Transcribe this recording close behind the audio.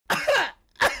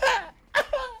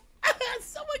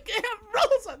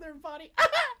body.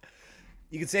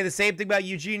 You can say the same thing about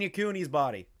Eugenia Cooney's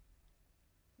body.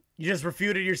 You just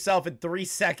refuted yourself in 3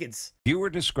 seconds. Viewer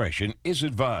discretion is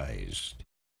advised.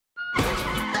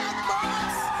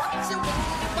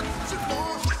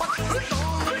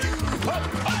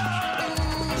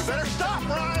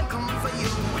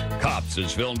 Cops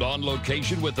is filmed on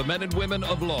location with the men and women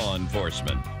of law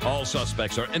enforcement. All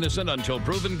suspects are innocent until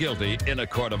proven guilty in a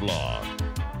court of law.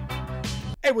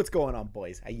 Hey, what's going on,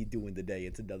 boys? How you doing today?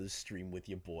 It's another stream with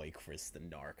your boy, Chris the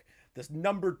Narc. This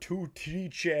 #2 T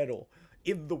channel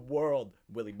in the world.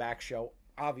 Willie Mac Show,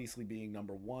 obviously being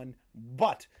 #1,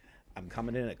 but I'm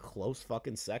coming in a close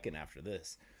fucking second after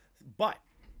this. But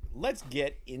let's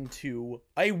get into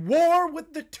a war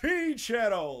with the T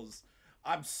channels.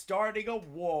 I'm starting a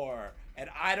war,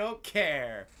 and I don't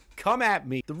care. Come at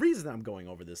me. The reason I'm going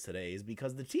over this today is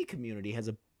because the T community has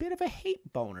a bit of a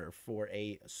hate boner for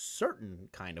a certain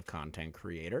kind of content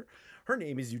creator. Her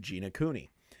name is Eugenia Cooney.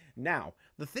 Now,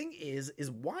 the thing is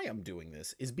why I'm doing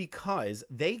this is because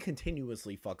they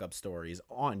continuously fuck up stories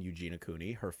on Eugenia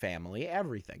Cooney, her family,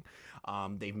 everything.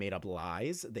 They've made up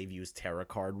lies. They've used tarot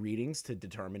card readings to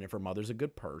determine if her mother's a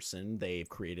good person. They've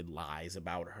created lies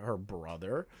about her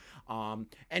brother.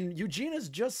 And Eugenia's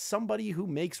just somebody who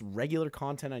makes regular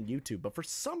content on YouTube. But for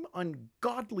some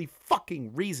ungodly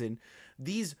fucking reason,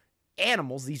 these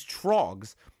animals, these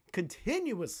trogs,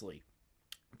 continuously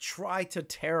try to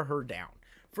tear her down.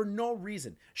 For no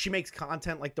reason. She makes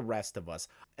content like the rest of us.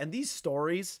 And these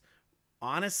stories,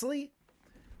 honestly,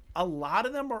 a lot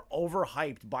of them are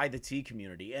overhyped by the T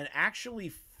community and actually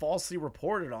falsely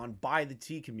reported on by the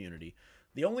T community.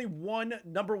 The only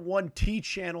 #1 T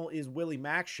channel is Willie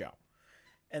Mac Show.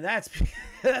 And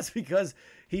that's because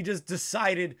he just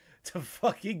decided to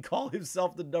fucking call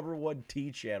himself the #1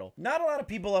 T channel. Not a lot of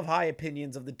people have high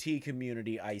opinions of the T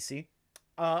community, Icy.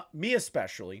 Me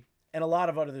especially. And a lot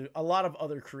of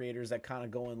other creators that kind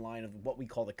of go in line of what we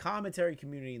call the commentary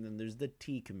community, and then there's the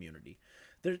T community.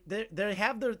 They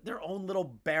have their own little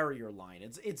barrier line.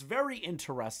 It's very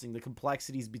interesting, the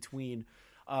complexities between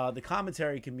the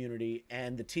commentary community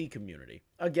and the T community.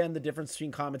 Again, the difference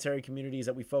between commentary communities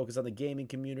that we focus on the gaming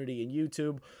community and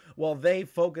YouTube, while they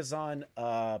focus on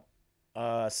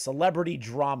celebrity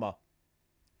drama,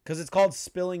 because it's called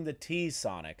spilling the tea,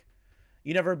 Sonic.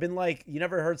 You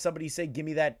never heard somebody say, "Give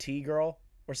me that tea, girl,"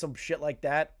 or some shit like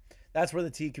that? That's where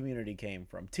the T community came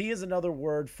from. Tea is another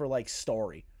word for, like,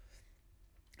 story.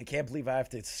 I can't believe I have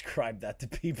to describe that to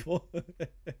people.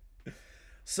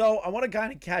 So I want to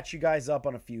kind of catch you guys up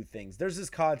on a few things. There's this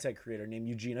content creator named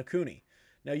Eugenia Cooney.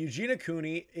 Now, Eugenia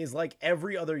Cooney is like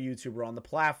every other YouTuber on the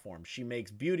platform. She makes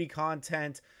beauty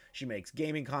content. She makes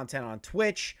gaming content on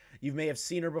Twitch. You may have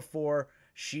seen her before.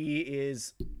 She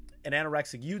is an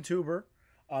anorexic YouTuber.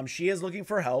 She is looking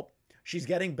for help. She's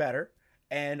getting better.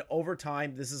 And over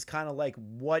time, this is kind of like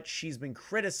what she's been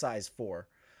criticized for.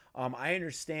 I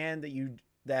understand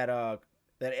that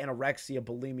anorexia,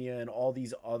 bulimia, and all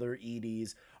these other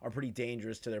EDs are pretty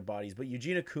dangerous to their bodies. But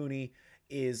Eugenia Cooney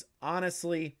is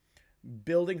honestly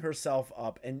building herself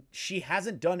up, and she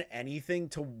hasn't done anything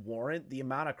to warrant the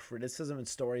amount of criticism and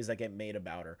stories that get made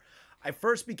about her. I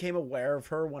first became aware of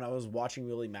her when I was watching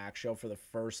Willie Mac Show for the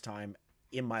first time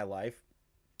in my life.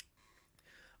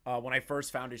 When I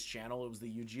first found his channel, it was the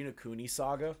Eugenia Cooney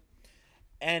saga.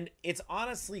 And it's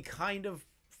honestly kind of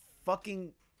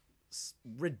fucking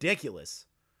ridiculous.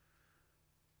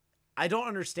 I don't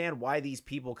understand why these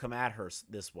people come at her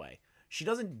this way. She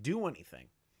doesn't do anything.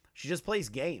 She just plays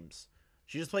games.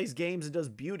 She just plays games and does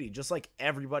beauty, just like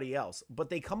everybody else. But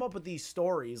they come up with these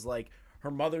stories like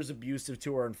her mother's abusive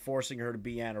to her and forcing her to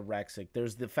be anorexic.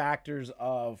 There's the factors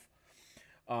of,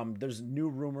 there's new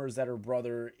rumors that her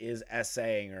brother is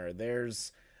essaying her.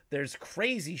 There's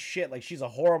crazy shit, like she's a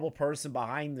horrible person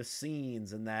behind the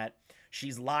scenes and that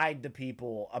she's lied to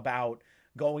people about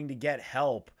going to get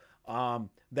help,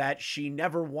 that she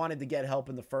never wanted to get help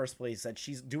in the first place, that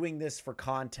she's doing this for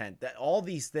content, that all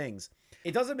these things.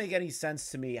 It doesn't make any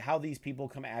sense to me how these people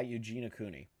come at Eugenia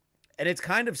Cooney. And it's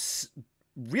kind of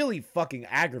really fucking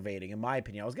aggravating, in my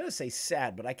opinion. I was going to say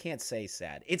sad, but I can't say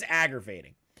sad. It's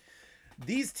aggravating.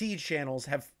 These T channels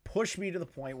have pushed me to the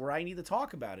point where I need to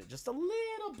talk about it just a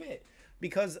little bit,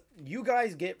 because you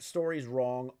guys get stories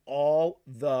wrong all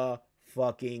the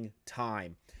fucking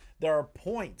time. There are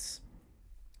points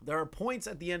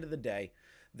at the end of the day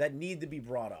that need to be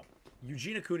brought up.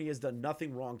 Eugenia Cooney has done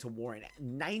nothing wrong to warrant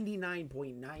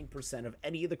 99.9% of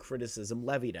any of the criticism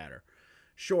levied at her.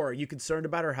 Sure, are you concerned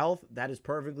about her health? That is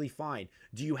perfectly fine.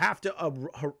 Do you have to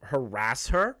harass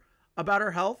her about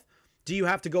her health? Do you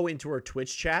have to go into her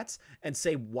Twitch chats and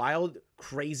say wild,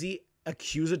 crazy,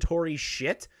 accusatory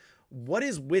shit What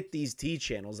is with these tea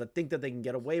channels that think that they can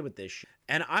get away with this shit?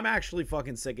 And I'm actually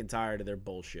fucking sick and tired of their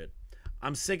bullshit.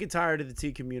 I'm sick and tired of the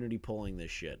tea community pulling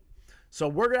this shit. So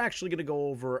we're actually going to go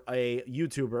over a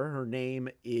YouTuber. Her name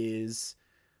is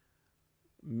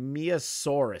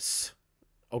Miiasaurus.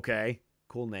 Okay,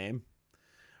 cool name.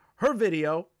 Her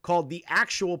video called The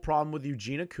Actual Problem with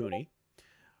Eugenia Cooney.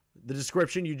 The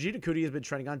description: Eugenia Cooney has been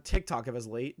trending on TikTok as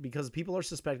late because people are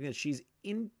suspecting that she's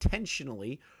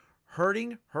intentionally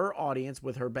hurting her audience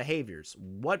with her behaviors.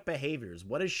 What behaviors?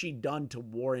 What has she done to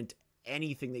warrant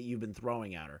anything that you've been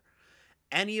throwing at her?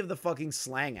 Any of the fucking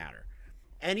slang at her?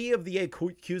 Any of the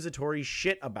accusatory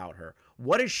shit about her?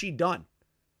 What has she done?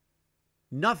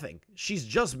 Nothing. She's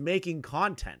just making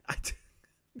content.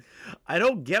 I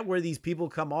don't get where these people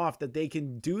come off that they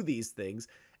can do these things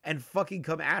and fucking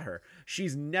come at her.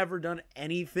 She's never done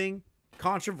anything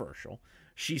controversial.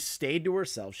 She stayed to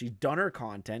herself. She's done her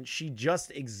content. She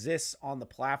just exists on the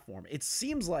platform. It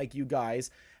seems like you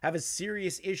guys have a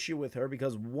serious issue with her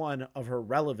because, one, of her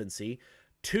relevancy,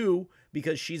 two,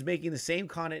 because she's making the same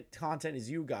content as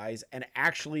you guys and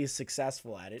actually is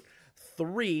successful at it,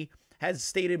 three, has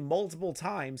stated multiple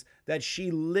times that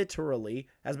she literally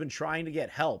has been trying to get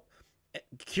help.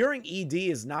 Curing ED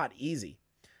is not easy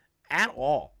at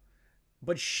all,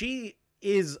 but she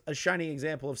is a shining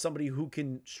example of somebody who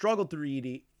can struggle through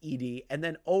ED and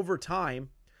then over time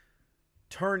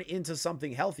turn into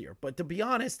something healthier. But to be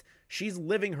honest, she's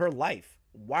living her life.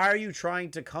 Why are you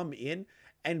trying to come in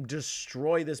and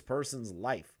destroy this person's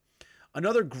life?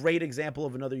 Another great example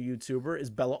of another YouTuber is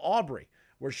Bella Aubrey,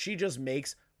 where she just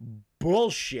makes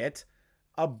bullshit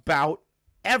about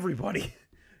everybody.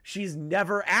 She's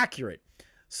never accurate.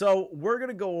 So we're going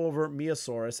to go over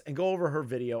Miiasaurus and go over her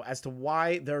video as to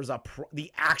why there's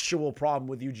the actual problem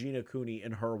with Eugenia Cooney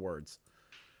in her words.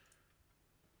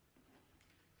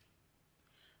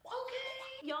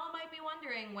 Okay, y'all might be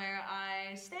wondering where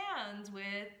I stand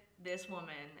with this woman,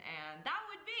 and that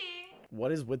would be...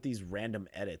 What is with these random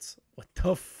edits? What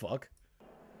the fuck?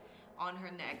 On her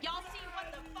neck. Y'all see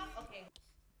what the fuck? Okay.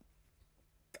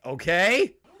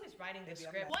 Okay. Who is writing this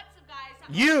script? What's up,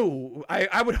 guys? You!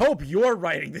 I would hope you're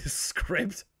writing this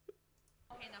script.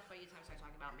 Okay, enough about you. Time to start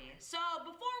talking about me. So,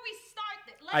 before we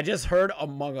start... I just heard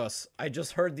Among Us. I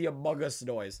just heard the Among Us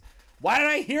noise. Why did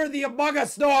I hear the Among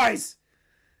Us noise?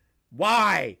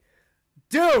 Why?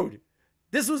 Dude!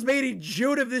 This was made in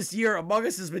June of this year. Among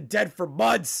Us has been dead for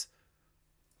months.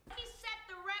 Let me set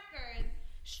the record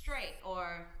straight.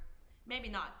 Or maybe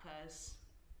not, because...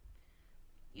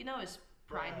 You know it's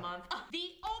Pride Month.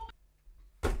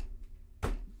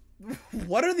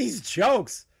 What are these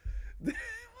jokes?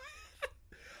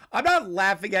 I'm not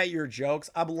laughing at your jokes.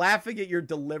 I'm laughing at your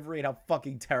delivery and how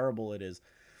fucking terrible it is.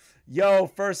 Yo,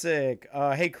 Fursick.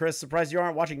 Hey, Chris. Surprised you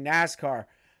aren't watching NASCAR.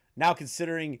 Now,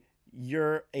 considering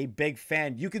you're a big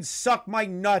fan, you can suck my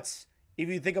nuts if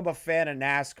you think I'm a fan of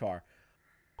NASCAR.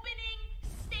 Opening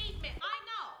statement. I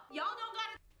know. Y'all don't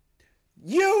gotta...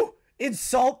 You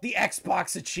insult the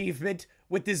Xbox achievement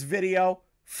with this video.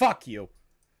 Fuck you.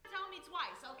 Tell me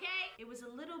twice, okay? It was a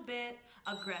little bit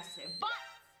aggressive, but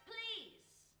please,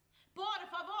 por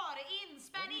favor, in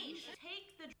Spanish,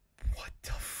 take the... What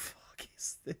the fuck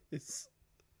is this?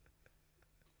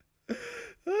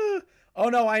 Oh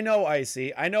no, I know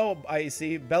Icy. I know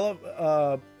Icy.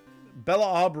 Bella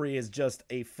Aubrey is just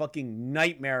a fucking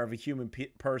nightmare of a human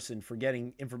person for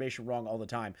getting information wrong all the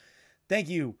time. Thank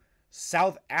you,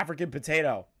 South African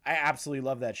Potato. I absolutely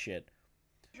love that shit.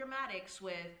 Dramatics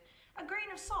with a grain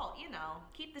of salt, you know.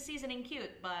 Keep the seasoning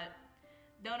cute, but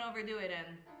don't overdo it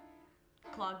and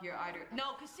clog your artery.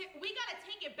 No, because we gotta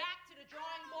take it back to the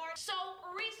drawing board. So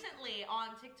recently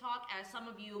on TikTok, as some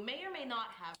of you may or may not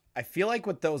have... I feel like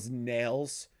with those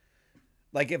nails,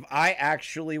 like if I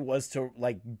actually was to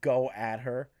like go at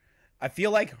her, I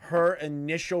feel like her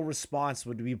initial response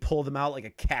would be pull them out like a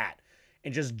cat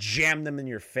and just jam them in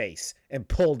your face and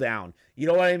pull down. You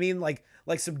know what I mean? Like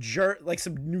some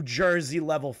New Jersey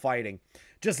level fighting.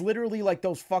 Just literally like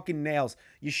those fucking nails.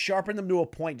 You sharpen them to a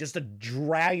point just to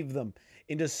drive them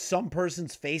into some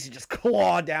person's face and just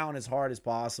claw down as hard as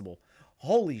possible.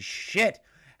 Holy shit.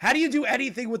 How do you do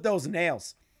anything with those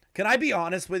nails? Can I be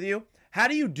honest with you? How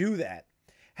do you do that?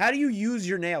 How do you use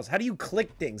your nails? How do you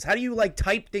click things? How do you like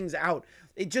type things out?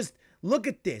 It just, look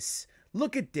at this.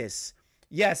 Look at this.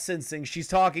 Yes, Sensing, she's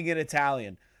talking in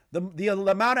Italian. The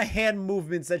amount of hand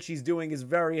movements that she's doing is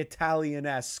very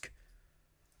Italian-esque.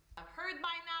 I've heard by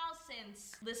now,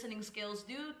 since listening skills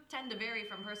do tend to vary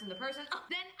from person to person.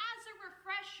 Then as a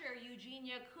refresher,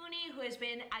 Eugenia Cooney, who has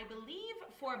been, I believe,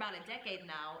 for about a decade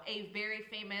now, a very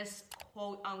famous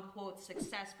quote-unquote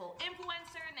successful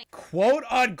influencer.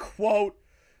 Quote-unquote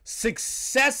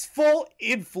successful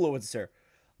influencer.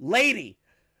 Lady,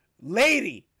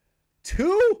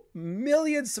 2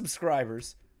 million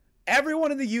subscribers.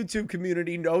 Everyone in the YouTube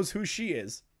community knows who she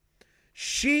is.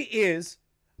 She is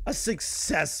a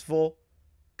successful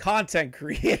content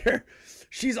creator.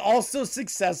 She's also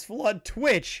successful on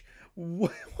Twitch.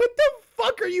 What the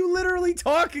fuck are you literally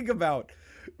talking about?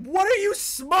 What are you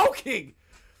smoking?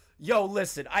 Yo,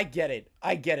 listen, I get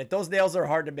it. Those nails are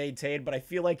hard to maintain, but I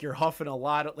feel like you're huffing a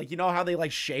lot. Like, you know how they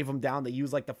like shave them down? They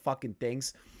use like the fucking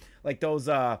things. Like those,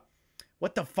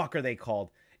 what the fuck are they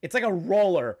called? It's like a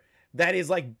roller that is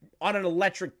like on an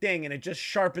electric thing and it just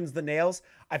sharpens the nails.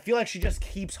 I feel like she just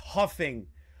keeps huffing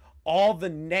all the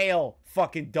nail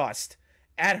fucking dust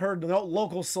at her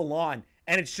local salon,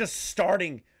 and it's just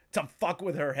starting to fuck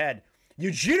with her head.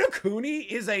 Eugenia Cooney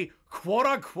is a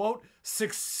quote-unquote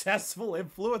successful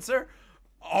influencer?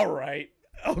 All right.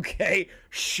 Okay.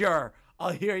 Sure.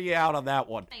 I'll hear you out on that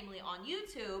one. Namely on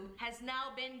YouTube, has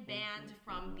now been banned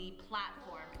from the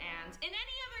platform. And in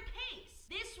any other case,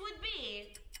 this would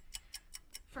be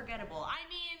forgettable. I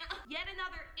mean, yet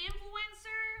another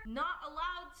influencer not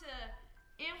allowed to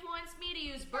influence me to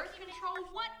use birth control.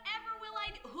 Whatever will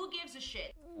I do? Who gives a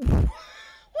shit?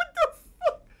 What the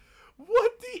fuck?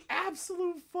 What the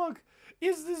absolute fuck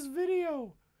is this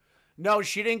video? No,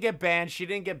 she didn't get banned. She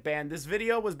didn't get banned. This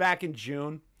video was back in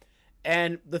June.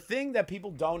 And the thing that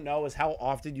people don't know is how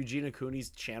often Eugenia Cooney's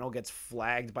channel gets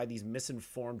flagged by these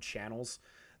misinformed channels,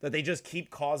 that they just keep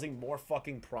causing more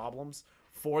fucking problems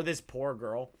for this poor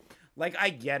girl. Like, I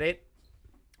get it.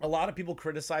 A lot of people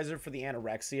criticize her for the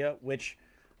anorexia, which,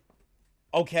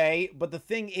 okay, but the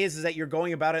thing is that you're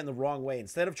going about it in the wrong way.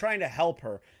 Instead of trying to help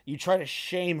her, you try to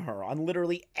shame her on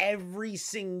literally every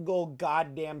single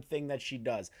goddamn thing that she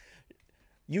does.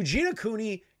 Eugenia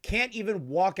Cooney can't even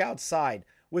walk outside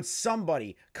with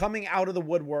somebody coming out of the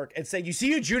woodwork and say, you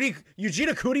see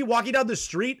Eugenia Cooney walking down the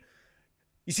street?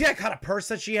 You see that kind of purse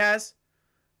that she has?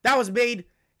 That was made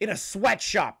in a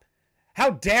sweatshop. How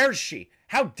dare she?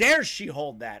 How dare she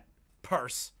hold that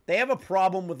purse? They have a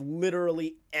problem with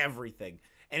literally everything,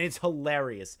 and it's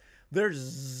hilarious. There's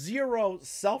zero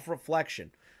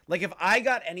self-reflection. Like, if I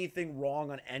got anything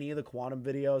wrong on any of the quantum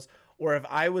videos, or if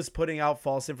I was putting out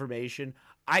false information,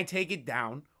 I take it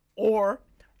down, or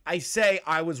I say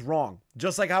I was wrong.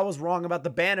 Just like I was wrong about the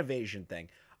ban evasion thing.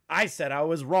 I said I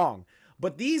was wrong.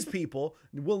 But these people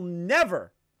will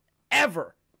never,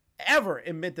 ever, ever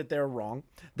admit that they're wrong.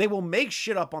 They will make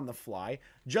shit up on the fly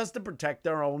just to protect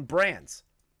their own brands.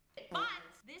 But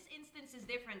this instance is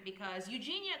different because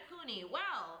Eugenia Cooney,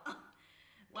 well,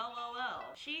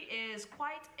 she is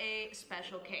quite a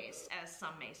special case, as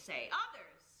some may say.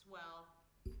 Others, well,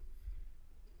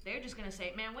 they're just gonna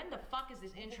say, man, when the fuck is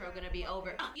this intro gonna be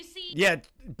over? You see? Yeah,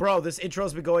 bro, this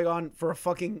intro's been going on for a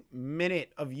fucking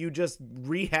minute of you just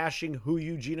rehashing who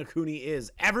Eugenia Cooney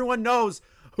is. Everyone knows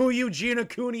who Eugenia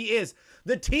Cooney is.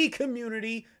 The T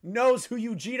community knows who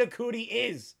Eugenia Cooney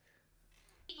is.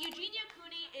 Eugenia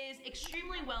Cooney is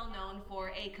extremely well known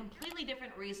for a completely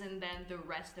different reason than the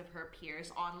rest of her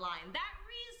peers online. That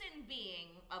reason being,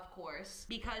 of course,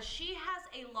 because she has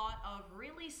a lot of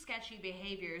really sketchy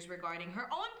behaviors regarding her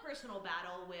own personal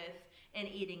battle with an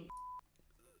eating.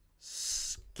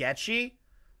 Sketchy?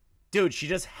 Dude, she's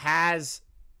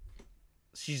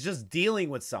just dealing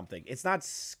with something. It's not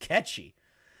sketchy.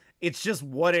 It's just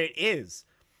what it is.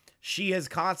 She has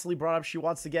constantly brought up she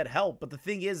wants to get help, but the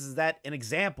thing is that an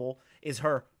example is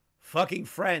her fucking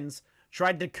friends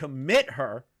tried to commit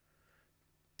her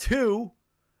to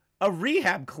a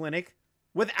rehab clinic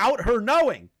without her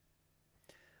knowing.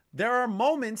 There are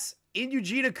moments in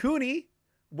Eugenia Cooney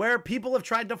where people have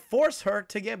tried to force her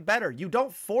to get better. You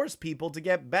don't force people to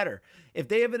get better. If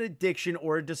they have an addiction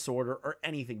or a disorder or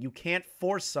anything, you can't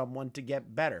force someone to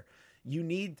get better. You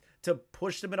need to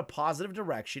push them in a positive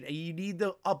direction, and you need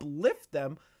to uplift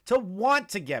them to want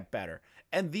to get better.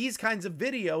 And these kinds of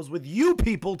videos with you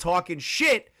people talking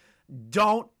shit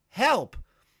don't help.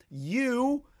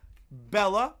 You,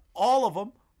 Bella, all of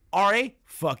them are a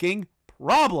fucking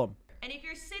problem. And if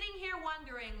you're sitting here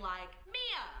wondering like,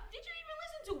 Mia, did you even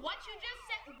listen to what you just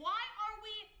said? Why are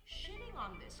we shitting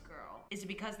on this girl? Is it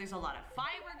because there's a lot of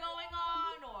fiber going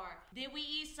on, or did we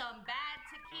eat some bad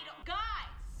taquito? Guys!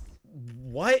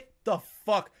 What the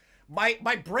fuck? My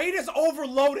brain is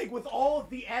overloading with all of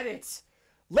the edits.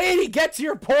 Lady, get to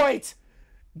your point.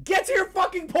 Get to your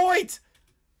fucking point.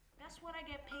 That's what I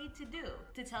get paid to do.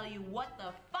 To tell you what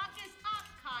the fuck is up,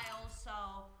 Kyle. So,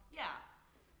 yeah.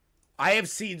 I have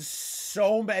seen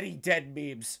so many dead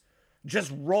memes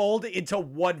just rolled into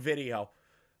one video.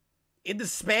 In the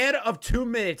span of 2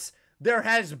 minutes, there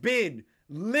has been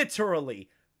literally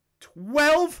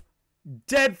 12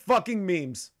 dead fucking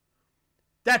memes.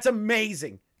 That's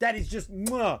amazing. That is just,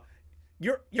 mwah.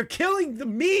 You're killing the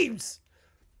memes.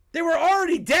 They were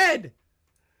already dead.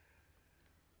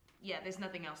 Yeah, there's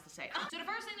nothing else to say. So the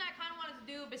first thing that I kind of wanted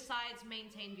to do besides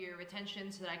maintain viewer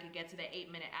retention so that I could get to the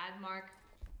 8-minute ad mark.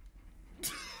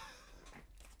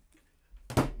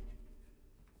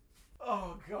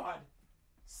 Oh, God.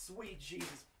 Sweet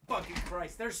Jesus fucking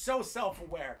Christ. They're so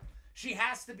self-aware. She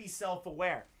has to be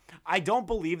self-aware. I don't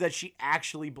believe that she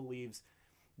actually believes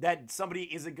that somebody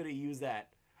isn't going to use that.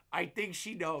 I think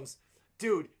she knows.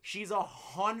 Dude, she's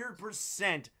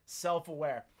 100%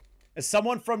 self-aware. As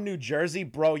someone from New Jersey,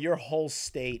 bro, your whole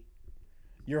state's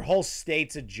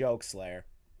a joke, Slayer.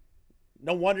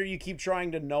 No wonder you keep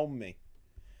trying to gnome me.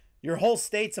 Your whole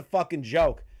state's a fucking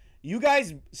joke. You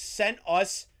guys sent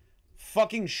us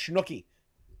fucking Schnooky.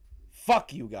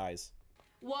 Fuck you guys.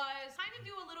 Was trying to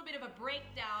do a little bit of a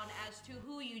breakdown as to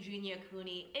who Eugenia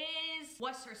Cooney is,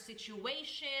 what's her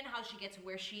situation, how she gets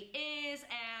where she is,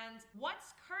 and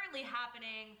what's currently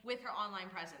happening with her online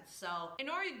presence. So in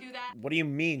order to do that... What do you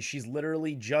mean? She's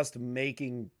literally just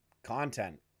making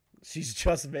content. She's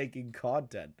just making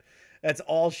content. That's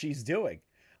all she's doing.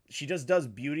 She just does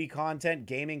beauty content,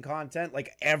 gaming content,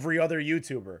 like every other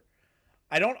YouTuber.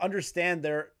 I don't understand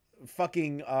their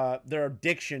fucking, their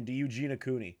addiction to Eugenia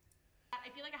Cooney. I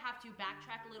feel like I have to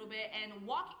backtrack a little bit and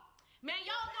walk. Man,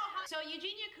 y'all know how. So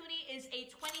Eugenia Cooney is a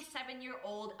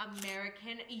 27-year-old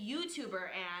American YouTuber,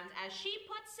 and as she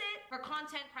puts it, her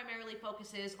content primarily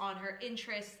focuses on her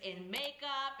interest in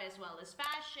makeup as well as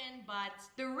fashion. But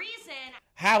the reason,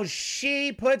 how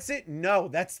she puts it, no,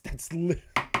 that's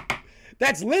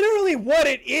literally what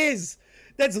it is.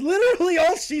 That's literally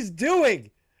all she's doing.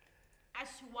 As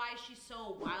to why she's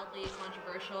so wildly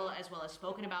controversial as well as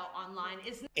spoken about online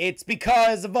is... It's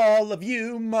because of all of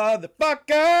you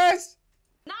motherfuckers!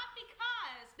 Not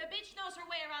because the bitch knows her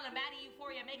way around a Maddie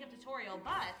Euphoria makeup tutorial,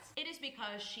 but it is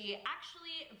because she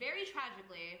actually, very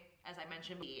tragically, as I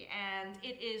mentioned, and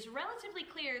it is relatively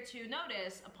clear to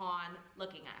notice upon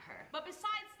looking at her. But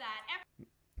besides that...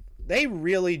 They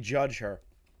really judge her.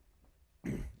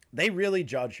 They really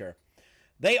judge her.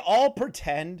 They all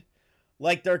pretend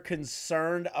like they're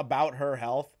concerned about her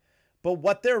health, but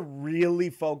what they're really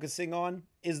focusing on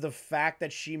is the fact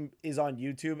that she is on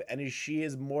YouTube and she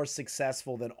is more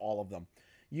successful than all of them.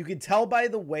 You can tell by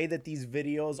the way that these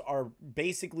videos are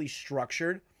basically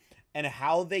structured and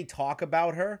how they talk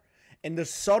about her and the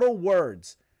subtle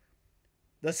words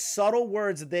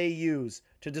that they use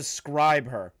to describe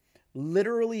her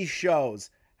literally shows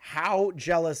how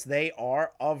jealous they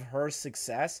are of her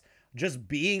success just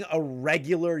being a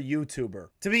regular YouTuber.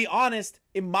 To be honest,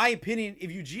 in my opinion,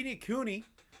 if Eugenia Cooney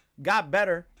got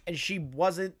better and she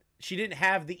didn't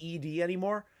have the ED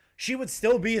anymore, she would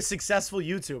still be a successful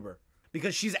YouTuber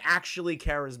because she's actually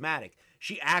charismatic.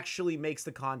 She actually makes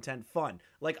the content fun.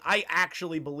 Like, I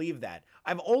actually believe that.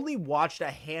 I've only watched a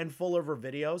handful of her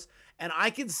videos and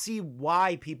I can see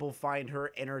why people find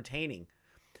her entertaining.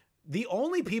 The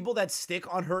only people that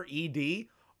stick on her ED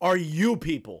are you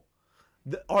people.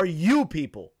 Ever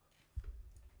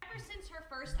since her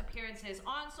first appearances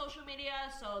on social media,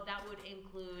 so that would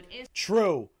include...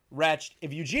 True, Wretched.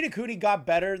 If Eugenia Cooney got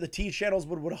better, the T channels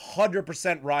would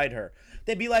 100% ride her.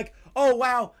 They'd be like, oh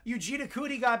wow, Eugenia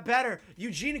Cooney got better.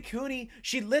 Eugenia Cooney,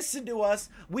 she listened to us.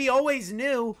 We always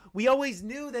knew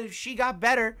that if she got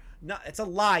better... No, it's a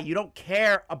lie. You don't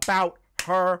care about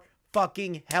her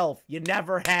fucking health. You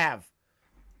never have.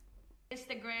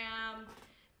 Instagram,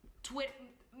 Twitter...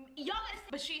 Y'all gotta say,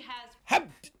 but she has...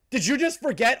 Did you just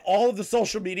forget all of the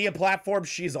social media platforms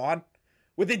she's on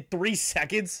within 3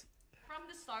 seconds? From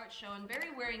the start shown very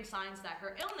worrying signs that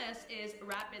her illness is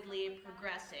rapidly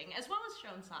progressing, as well as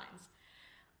shown signs.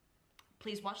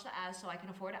 Please watch the ads so I can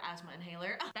afford an asthma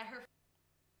inhaler. That her...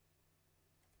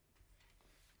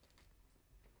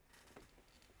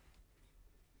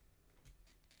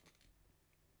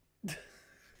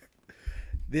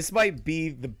 This might be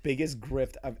the biggest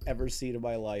grift I've ever seen in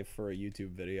my life for a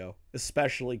YouTube video,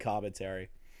 especially commentary.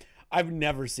 I've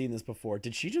never seen this before.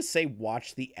 Did she just say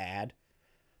watch the ad?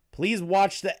 Please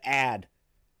watch the ad.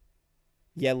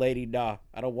 Yeah, lady, nah.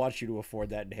 I don't want you to afford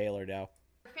that inhaler now.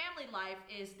 Her family life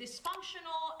is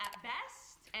dysfunctional at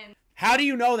best, and... How do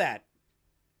you know that?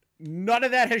 None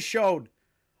of that has shown.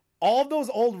 All of those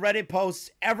old Reddit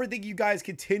posts, everything you guys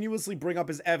continuously bring up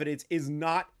as evidence is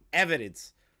not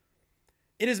evidence.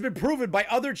 It has been proven by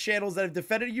other channels that have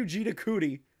defended Eugenia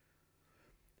Cooney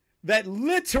that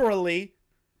literally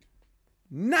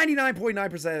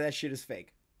 99.9% of that shit is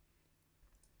fake.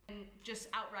 just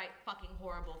outright fucking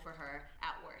horrible for her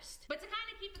at worst. But to kind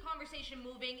of keep the conversation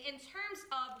moving, in terms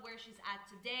of where she's at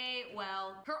today,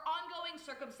 well, her ongoing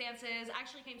circumstances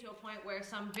actually came to a point where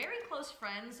some very close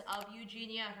friends of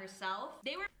Eugenia herself,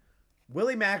 they were...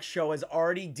 Willie Mack's show has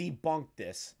already debunked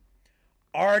this.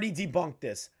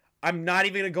 I'm not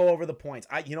even going to go over the points.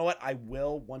 You know what? I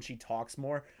will once she talks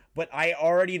more, but I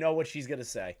already know what she's going to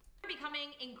say.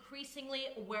 Becoming increasingly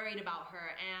worried about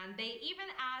her, and they even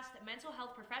asked mental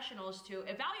health professionals to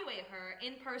evaluate her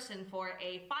in person for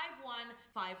a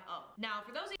 5150. Now,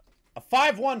 for those... A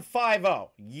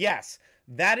 5150, yes.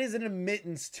 That is an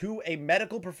admittance to a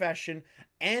medical profession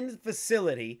and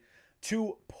facility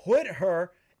to put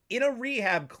her in a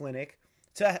rehab clinic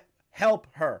to help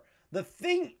her. The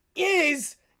thing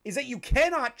is that you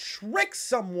cannot trick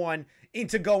someone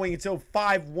into going into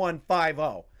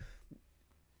 5150.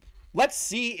 Let's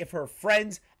see if her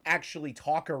friends actually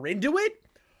talk her into it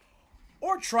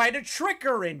or try to trick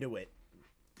her into it.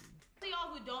 For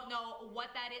y'all who don't know what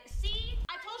that is, see,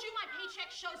 I told you my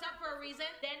paycheck shows up for a reason.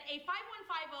 Then a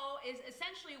 5150 is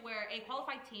essentially where a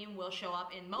qualified team will show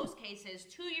up in most cases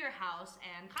to your house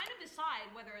and kind of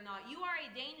decide whether or not you are a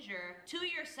danger to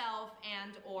yourself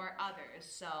and or others.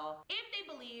 So if they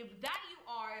believe that you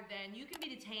are, then you can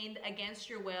be detained against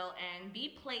your will and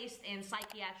be placed in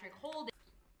psychiatric holding.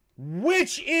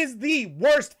 Which is the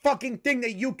worst fucking thing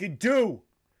that you could do.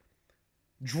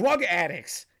 Drug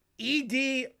addicts,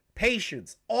 ED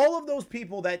patients, all of those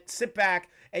people that sit back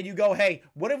and you go, hey,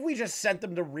 what if we just sent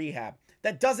them to rehab?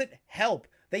 That doesn't help.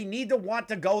 They need to want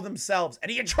to go themselves.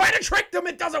 And you try to trick them,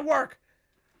 it doesn't work.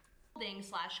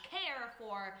 /care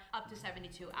for up to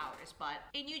 72 hours. But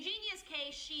in Eugenia's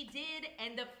case, she did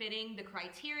end up fitting the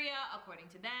criteria according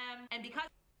to them. And because...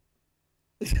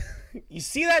 You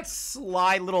see that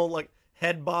sly little, like,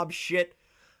 head bob shit?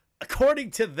 According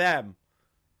to them,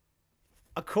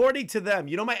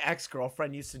 you know, my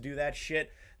ex-girlfriend used to do that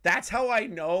shit. That's how I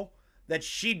know that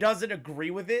she doesn't agree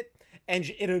with it, and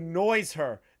it annoys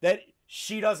her that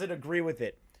she doesn't agree with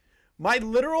it. My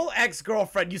literal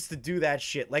ex-girlfriend used to do that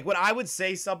shit. Like, when I would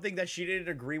say something that she didn't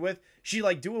agree with, she'd,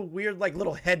 like, do a weird, like,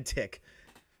 little head tick.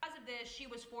 This, she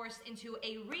was forced into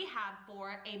a rehab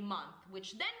for a month,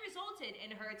 which then resulted in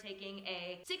her taking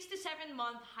a 6 to 7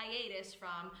 month hiatus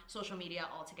from social media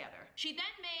altogether. She then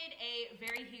made a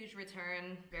very huge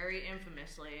return, very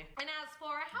infamously. And as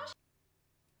for how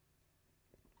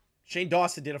Shane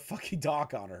Dawson did a fucking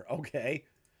doc on her, okay.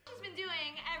 She's been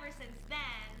doing ever since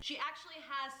then, she actually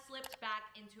has slipped back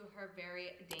into her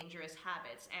very dangerous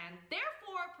habits and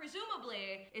therefore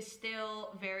presumably is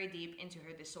still very deep into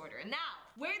her disorder. Now,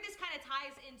 where this kind of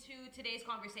ties into today's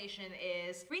conversation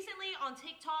is recently on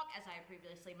TikTok, as I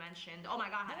previously mentioned, oh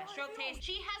my god, had a stroke taste,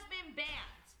 she has been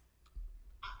banned.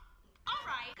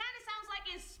 Alright, kind of sounds like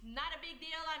it's not a big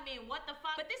deal. I mean, what the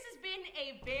fuck? But this has been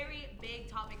a very big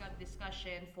topic of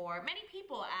discussion for many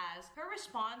people as her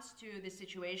response to this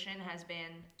situation has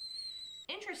been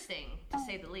interesting, to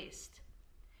say the least.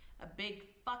 A big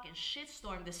fucking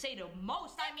shitstorm, to say the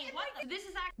most. I mean, what the, this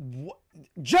is actually...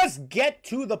 Just get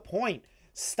to the point.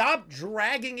 Stop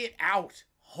dragging it out.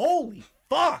 Holy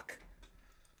fuck.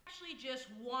 Actually just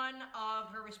one of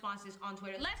her responses on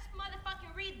Twitter. Let's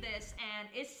motherfucking read this, and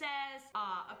it says,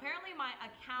 apparently my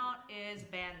account is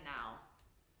banned now.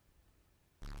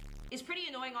 It's pretty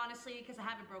annoying, honestly, because I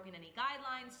haven't broken any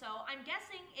guidelines, so I'm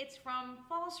guessing it's from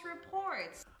false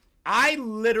reports. I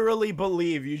literally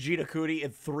believe Eugenia Cooney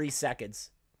in 3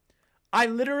 seconds. I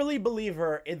literally believe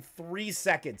her in 3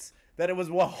 seconds that it was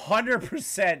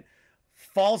 100%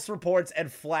 false reports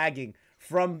and flagging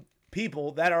from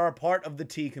people that are a part of the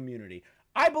T community.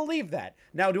 I believe that.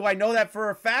 Now, do I know that for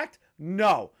a fact?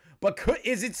 No. But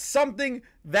is it something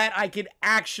that I can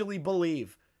actually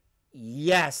believe?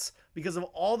 Yes. Because of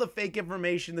all the fake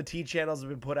information the T channels have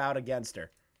been put out against her.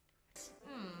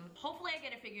 Hopefully I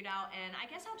get it figured out, and I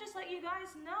guess I'll just let you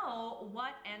guys know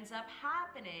what ends up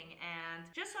happening. And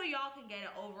just so y'all can get an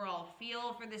overall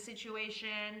feel for the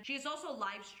situation, she's also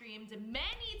live streamed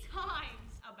many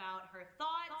times about her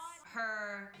thoughts,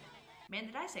 her... Man,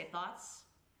 did I say thoughts?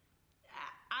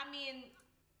 I mean...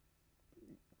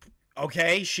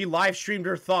 Okay, she live streamed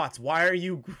her thoughts. Why are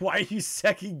you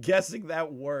second guessing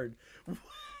that word?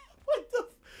 What the...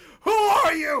 Who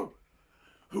are you?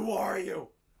 Who are you?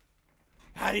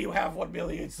 How do you have 1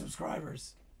 million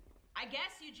subscribers? I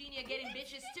guess Eugenia getting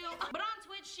bitches too. But on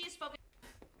Twitch, she has spoken...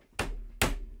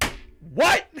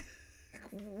 What?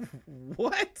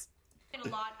 What? A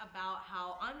lot about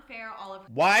how unfair all of...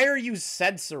 Why are you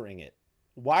censoring it?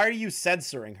 Why are you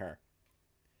censoring her?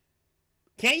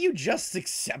 Can't you just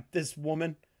accept this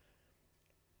woman?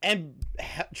 and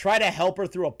try to help her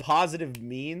through a positive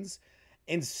means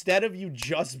instead of you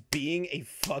just being a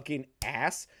fucking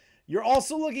ass. You're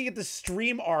also looking at the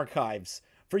stream archives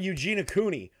for Eugenia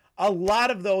Cooney. A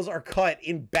lot of those are cut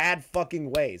in bad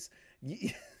fucking ways.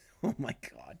 Oh my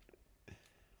God.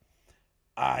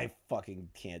 I fucking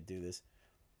can't do this.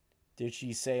 Did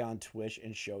she say on Twitch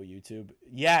and show YouTube?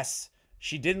 Yes.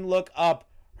 She didn't look up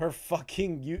her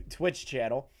fucking Twitch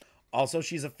channel. Also,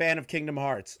 she's a fan of Kingdom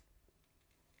Hearts.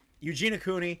 Eugenia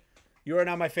Cooney, you are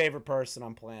now my favorite person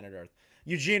on planet Earth.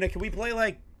 Eugenia, can we play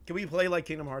like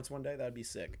Kingdom Hearts one day? That'd be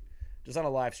sick. Just on a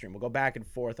live stream. We'll go back and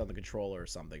forth on the controller or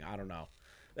something. I don't know.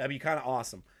 That'd be kind of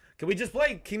awesome. Can we just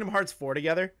play Kingdom Hearts 4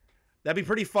 together? That'd be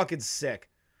pretty fucking sick.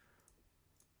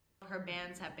 Her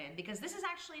bans have been, because this is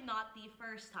actually not the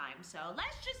first time, so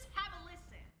let's just have a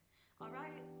listen. All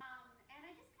right. And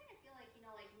I just kind of feel like, you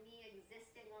know, like me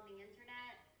existing on the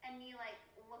internet and me like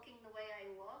looking the way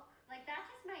I look, like that's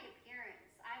just my appearance.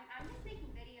 I'm just making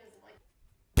videos of like.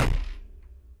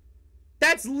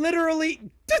 That's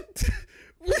literally.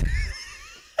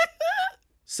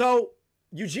 So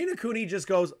Eugenia Cooney just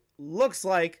goes, look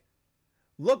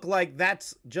like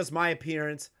that's just my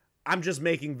appearance. I'm just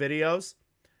making videos.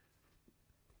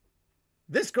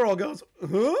 This girl goes,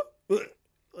 huh?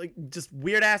 Like, just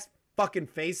weird-ass fucking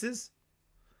faces.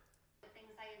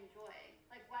 Things I enjoy.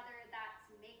 Like, whether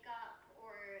that's makeup,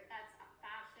 or that's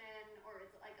fashion, or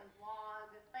it's like a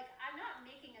vlog. Like, I'm not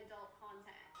making adult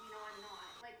content. You know, I'm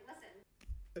not. Like, listen.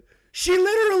 She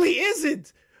literally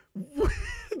isn't.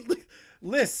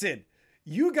 Listen,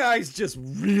 you guys just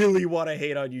really want to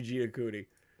hate on Eugenia Cooney.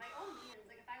 My own means.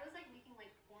 Like, if I was, like, making,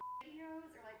 like, porn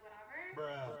videos or, like, whatever.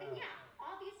 Bruh. Then, yeah.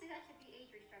 Obviously, that should be age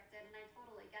restricted, and I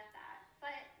totally get that.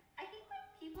 But I think like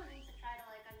people need to try to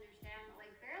like understand that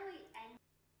like barely any.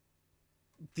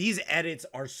 These edits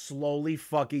are slowly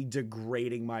fucking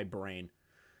degrading my brain.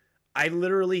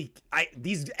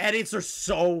 These edits are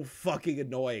so fucking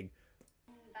annoying.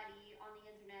 Anybody on the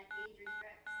internet age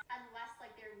restricts unless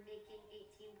like they're making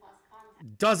 18+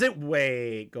 content. Doesn't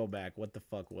wait. Go back. What the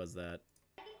fuck was that?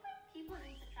 I think like people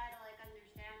need to try to like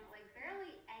understand that like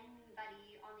barely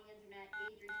anybody on the internet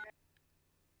age restricts.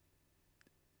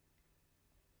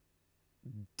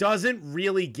 Doesn't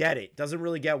really get it. Doesn't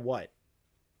really get what?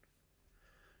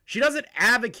 She doesn't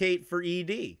advocate for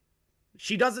ED.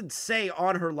 She doesn't say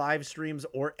on her live streams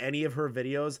or any of her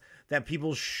videos that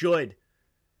people should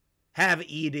have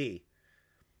ED.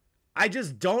 I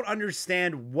just don't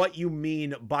understand what you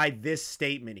mean by this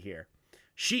statement here.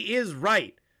 She is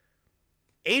right.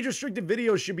 Age-restricted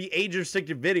videos should be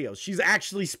age-restricted videos. She's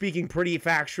actually speaking pretty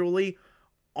factually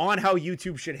on how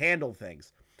YouTube should handle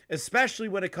things, especially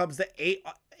when it comes to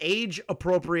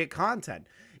age-appropriate content.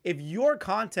 If your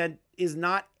content is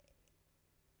not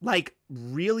like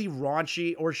really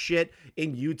raunchy or shit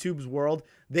in YouTube's world,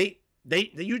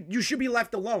 you should be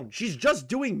left alone. She's just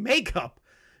doing makeup.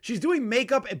 She's doing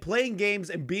makeup and playing games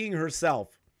and being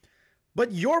herself.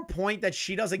 But your point that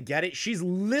she doesn't get it, she's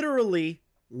literally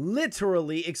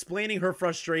explaining her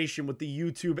frustration with the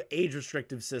YouTube age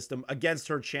restrictive system against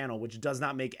her channel, which does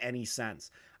not make any sense.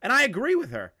 And I agree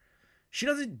with her. She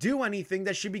doesn't do anything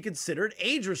that should be considered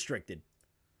age restricted.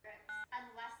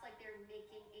 Unless like they're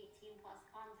making 18+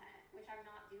 content, which I'm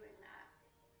not doing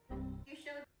that. You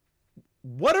showed.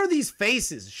 What are these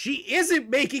faces? She isn't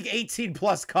making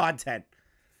 18+ content.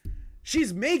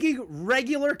 She's making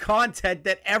regular content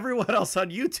that everyone else on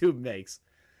YouTube makes.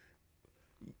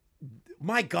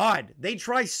 My God, they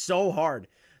try so hard.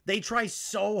 They try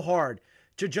so hard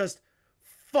to just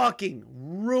fucking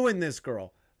ruin this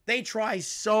girl. They try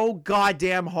so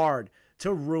goddamn hard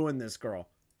to ruin this girl.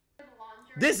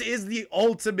 This is the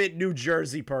ultimate New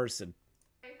Jersey person.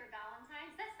 For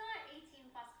Valentine's, that's not 18+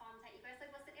 content. You guys,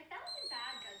 like, listen, if that was a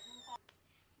bad judgment call.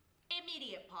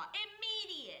 Immediate pause.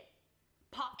 Immediate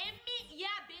pause. Yeah,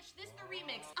 bitch, this the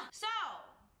remix. So,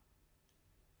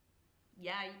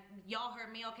 yeah, y'all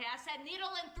heard me, okay? I said needle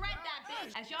and thread that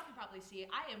bitch. As y'all can probably see,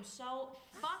 I am so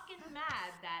fucking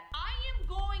mad that I am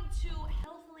going to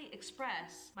healthily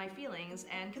express my feelings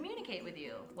and communicate with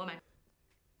you.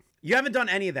 You haven't done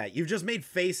any of that. You've just made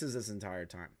faces this entire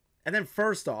time. And then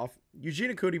first off,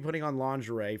 Eugenia Cooney putting on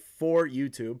lingerie for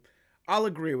YouTube, I'll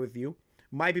agree with you,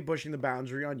 might be pushing the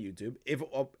boundary on YouTube. If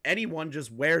anyone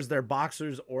just wears their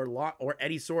boxers or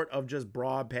any sort of just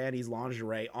bra, panties,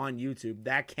 lingerie on YouTube,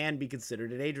 that can be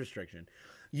considered an age restriction.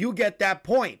 You get that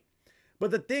point.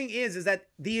 But the thing is that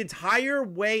the entire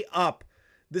way up,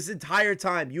 this entire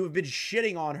time, you have been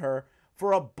shitting on her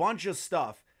for a bunch of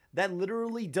stuff that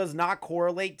literally does not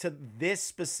correlate to this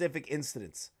specific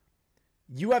instance.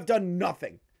 You have done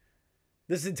nothing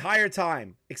this entire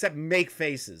time except make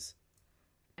faces.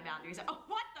 boundaries. Oh,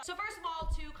 what the? So first of all,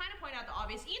 to kind of point out the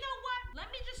obvious, you know what?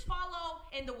 Let me just follow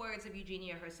in the words of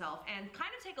Eugenia herself and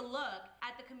kind of take a look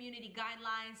at the community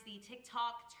guidelines, the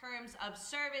TikTok terms of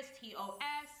service,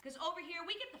 TOS, because over here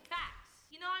we get the facts.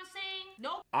 You know what I'm saying?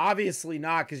 Nope. Obviously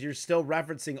not, because you're still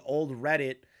referencing old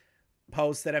Reddit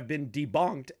posts that have been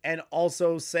debunked and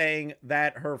also saying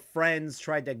that her friends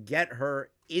tried to get her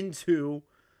into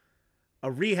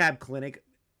a rehab clinic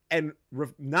and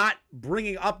not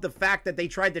bringing up the fact that they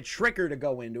tried to trick her to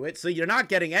go into it. So you're not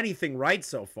getting anything right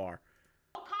so far.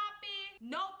 No copy,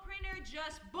 no printer,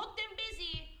 just booked and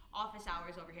busy. Office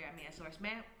hours over here at Miiasaurus.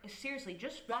 Man, seriously,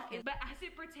 just fucking. But as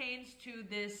it pertains to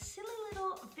this silly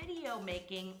little video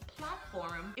making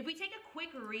platform, if we take a quick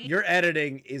read. Your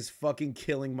editing is fucking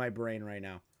killing my brain right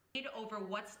now. Over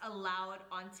what's allowed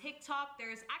on TikTok,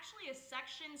 there's actually a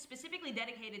section specifically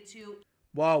dedicated to.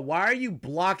 Well, why are you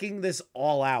blocking this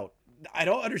all out? I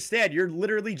don't understand. You're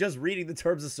literally just reading the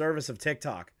terms of service of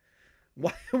TikTok.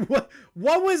 What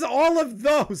was all of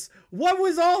those? What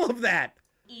was all of that?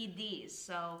 EDs.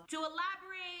 So to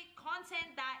elaborate,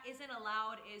 content that isn't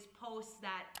allowed is posts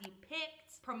that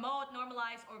depict, promote,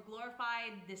 normalize, or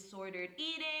glorify disordered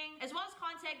eating, as well as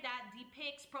content that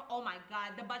depicts, oh my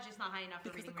god, the budget's not high enough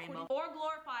for reading Rainbow, or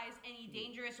glorifies any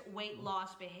dangerous weight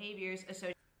loss behaviors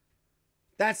associated.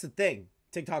 That's the thing.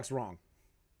 TikTok's wrong.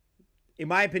 In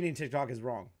my opinion, TikTok is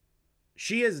wrong.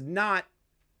 She is not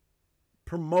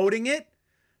promoting it.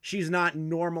 She's not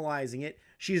normalizing it.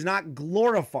 She's not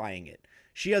glorifying it.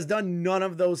 She has done none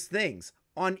of those things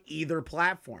on either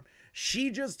platform.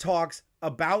 She just talks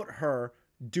about her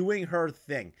doing her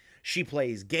thing. She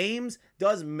plays games,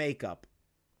 does makeup.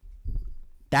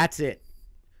 That's it.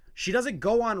 She doesn't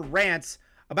go on rants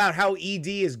about how ED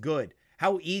is good,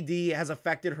 how ED has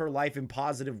affected her life in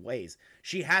positive ways.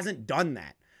 She hasn't done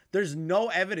that. There's no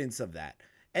evidence of that.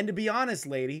 And to be honest,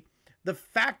 lady, the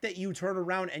fact that you turn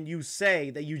around and you say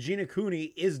that Eugenia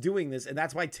Cooney is doing this and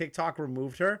that's why TikTok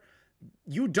removed her,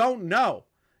 you don't know.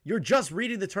 You're just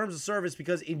reading the terms of service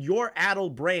because in your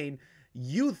addled brain,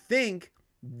 you think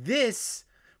this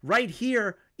right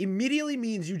here immediately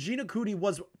means Eugenia Cooney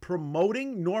was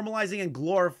promoting, normalizing, and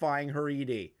glorifying her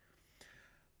ED.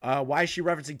 Why is she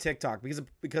referencing TikTok?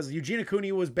 Because Eugenia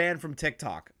Cooney was banned from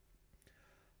TikTok.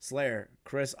 Slayer,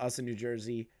 Chris, us in New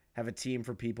Jersey have a team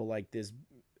for people like this,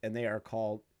 and they are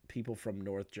called people from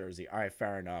North Jersey. All right,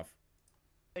 fair enough.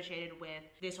 Associated with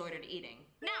disordered eating.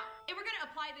 Now, if we're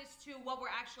gonna apply this to what we're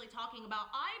actually talking about,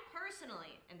 I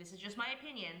personally, and this is just my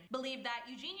opinion, believe that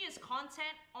Eugenia's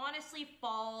content honestly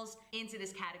falls into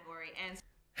this category. And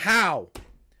how?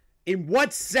 In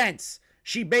what sense?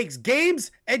 She makes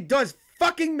games and does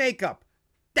fucking makeup.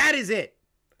 That is it.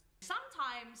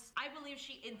 Sometimes I believe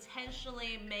she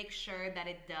intentionally makes sure that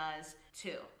it does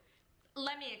too.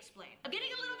 Let me explain. I'm getting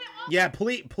a little bit off. Yeah,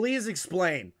 please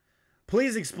explain.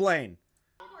 Please explain.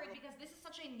 Because this is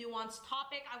such a nuanced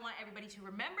topic. I want everybody to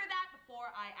remember that before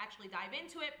I actually dive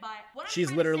into it. But what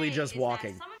she's literally just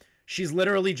walking. She's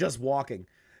literally just walking.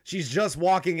 She's just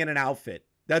walking in an outfit.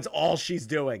 That's all she's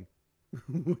doing.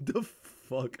 What the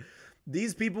fuck?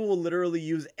 These people will literally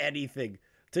use anything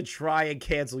to try and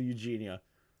cancel Eugenia.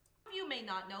 You may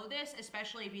not know this,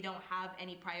 especially if you don't have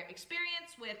any prior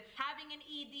experience with having an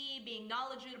ED, being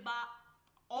knowledgeable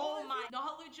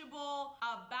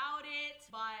about it,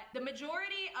 but the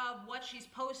majority of what she's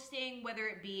posting, whether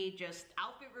it be just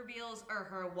outfit reveals or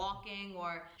her walking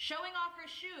or showing off her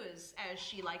shoes, as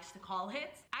she likes to call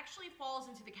it, actually falls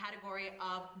into the category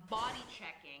of body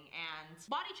checking. And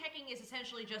body checking is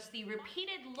essentially just the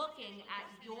repeated looking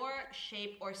at your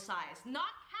shape or size, not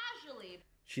casually.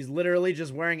 She's literally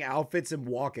just wearing outfits and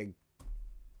walking.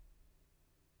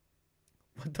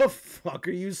 What the fuck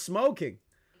are you smoking?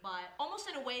 But almost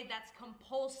in a way that's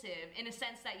compulsive, in a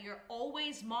sense that you're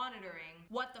always monitoring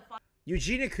what the fuck.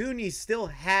 Eugenia Cooney still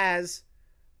has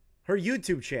her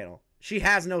YouTube channel. She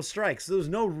has no strikes, so there's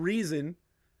no reason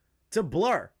to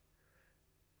blur.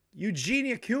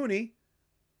 Eugenia Cooney,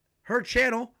 her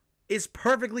channel is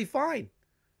perfectly fine.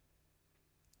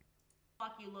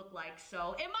 Fuck you look like,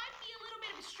 so it might be a little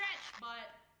bit of a stretch, but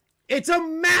it's a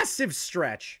massive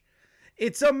stretch.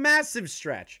 It's a massive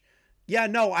stretch. Yeah,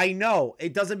 no, I know.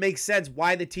 It doesn't make sense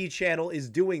why the T channel is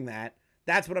doing that.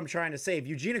 That's what I'm trying to say. If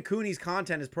Eugenia Cooney's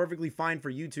content is perfectly fine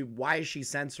for YouTube, why is she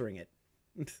censoring it?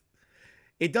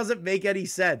 It doesn't make any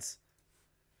sense.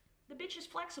 The bitch is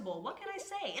flexible. What can I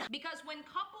say? Because when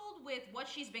coupled with what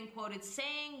she's been quoted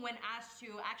saying when asked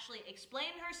to actually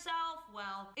explain herself,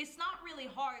 well, it's not really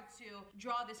hard to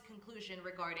draw this conclusion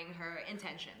regarding her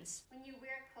intentions. When you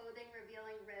wear clothing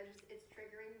revealing ribs, it's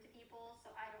triggering to people, so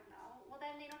I don't know. Well,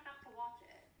 then they don't have to watch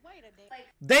it. Wait a minute. Like,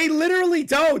 they literally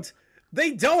don't.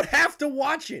 They don't have to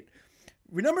watch it.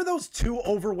 Remember those two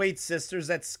overweight sisters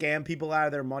that scam people out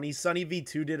of their money? Sunny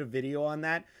V2 did a video on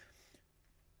that.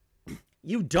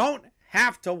 You don't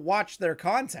have to watch their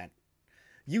content.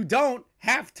 You don't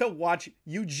have to watch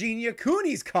Eugenia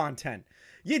Cooney's content.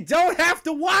 You don't have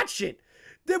to watch it.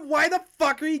 Then why the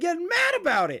fuck are you getting mad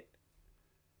about it?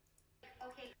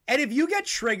 Okay, And if you get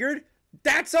triggered,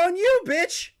 that's on you,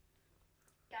 bitch.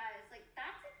 guys, like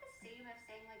that's like the same as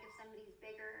saying like if somebody's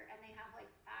bigger and they have like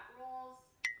fat rolls,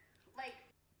 like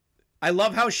I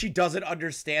love how she doesn't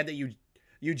understand that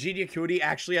Eugenia Cooney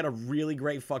actually had a really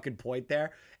great fucking point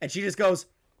there. And she just goes,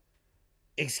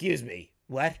 excuse me,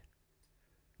 what?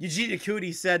 Eugenia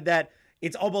Cooney said that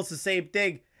it's almost the same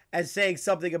thing as saying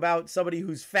something about somebody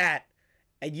who's fat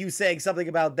and you saying something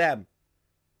about them.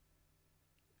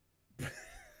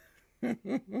 okay,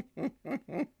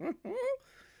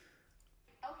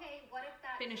 what if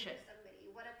that Finish triggers it. somebody?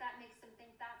 What if that makes them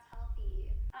think that's healthy?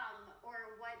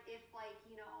 Or what if like,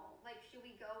 you know, like should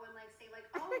we go and like say like,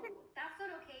 oh, that's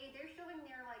not okay. They're showing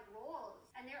their like rolls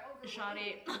and they're overweight.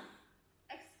 Shoddy.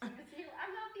 Excuse you.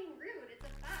 I'm not being rude. It's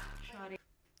a fact. Shoddy.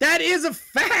 That is a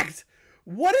fact.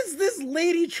 What is this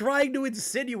lady trying to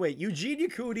insinuate? Eugenia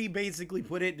Cooney basically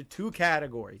put it into two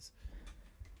categories.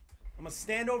 I'm going to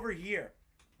stand over here.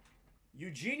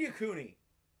 Eugenia Cooney,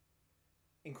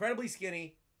 incredibly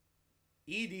skinny,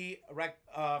 ED,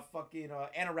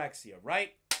 anorexia,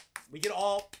 right? We can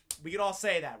all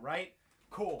say that, right?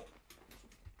 Cool.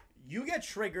 You get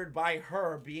triggered by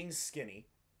her being skinny,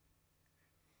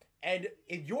 and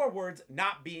in your words,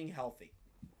 not being healthy.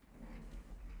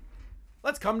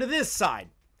 Let's come to this side.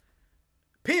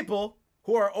 People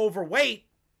who are overweight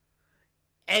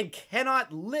and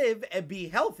cannot live and be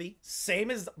healthy, same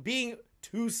as being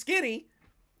too skinny,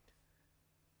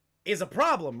 is a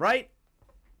problem, right?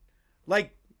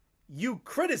 Like, you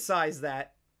criticize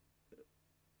that,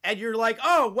 and you're like,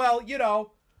 oh, well, you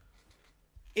know,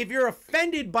 if you're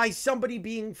offended by somebody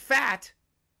being fat,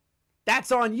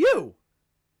 that's on you.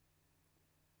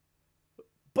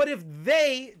 But if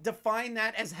they define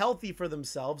that as healthy for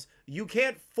themselves, you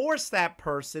can't force that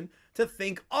person to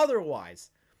think otherwise.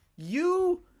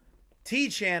 You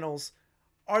T-channels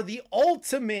are the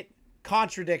ultimate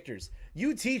contradictors.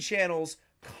 You T-channels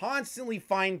constantly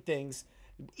find things.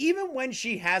 Even when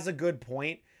she has a good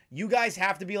point, you guys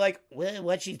have to be like, well,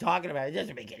 what she's talking about, it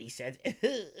doesn't make any sense.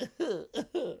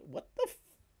 What the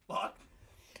fuck?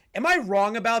 Am I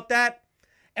wrong about that?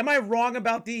 Am I wrong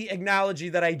about the analogy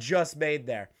that I just made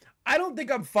there? I don't think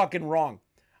I'm fucking wrong.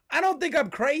 I don't think I'm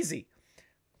crazy.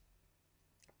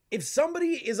 If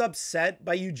somebody is upset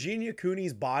by Eugenia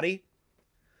Cooney's body,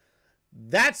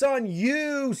 that's on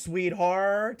you,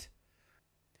 sweetheart.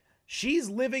 She's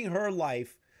living her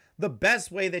life the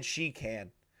best way that she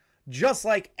can, just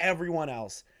like everyone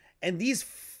else. And these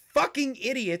fucking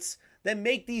idiots that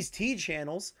make these T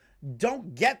channels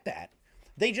don't get that.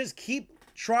 They just keep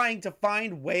trying to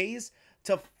find ways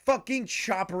to fucking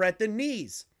chop her at the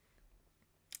knees.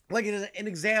 Like an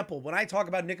example, when I talk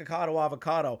about Nikocado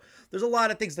Avocado, there's a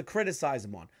lot of things to criticize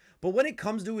him on. But when it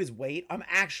comes to his weight, I'm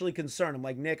actually concerned. I'm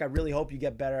like, Nick, I really hope you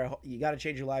get better. You got to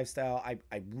change your lifestyle.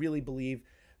 I really believe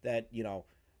that, you know,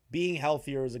 being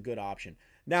healthier is a good option.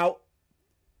 Now,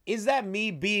 is that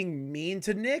me being mean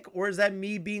to Nick, or is that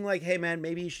me being like, hey, man,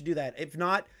 maybe you should do that? If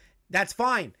not, that's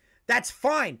fine. That's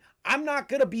fine. I'm not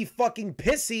going to be fucking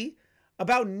pissy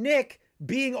about Nick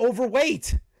being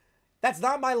overweight. That's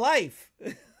not my life.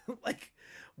 Like,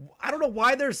 I don't know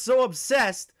why they're so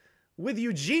obsessed with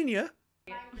Eugenia.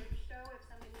 My rib show, if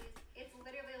somebody's, it's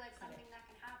literally like something that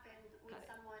can happen with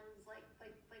someone's like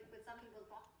with some people's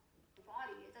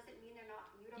body. It doesn't mean they're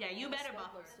not beautiful. Yeah, you better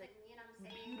buff It her. doesn't mean I'm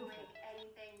saying like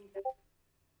anything.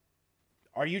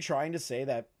 Are you trying to say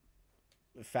that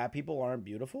fat people aren't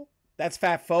beautiful? That's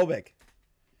fat phobic.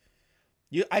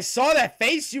 I saw that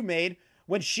face you made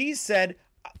when she said,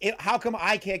 how come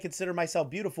I can't consider myself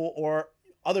beautiful, or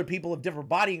other people of different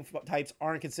body types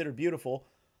aren't considered beautiful?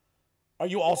 Are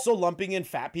you also lumping in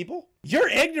fat people? You're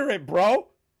ignorant, bro.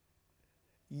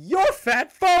 You're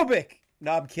fat phobic.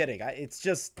 No, I'm kidding. It's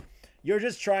just, you're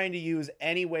just trying to use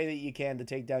any way that you can to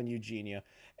take down Eugenia.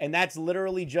 And that's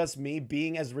literally just me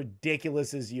being as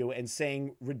ridiculous as you and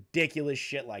saying ridiculous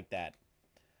shit like that.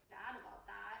 Bad about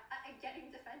that. I'm getting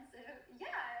defensive. Yeah.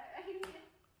 I mean,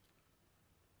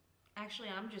 Actually,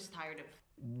 I'm just tired of.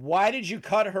 Why did you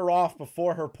cut her off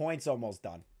before her point's almost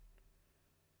done?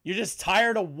 You're just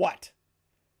tired of what?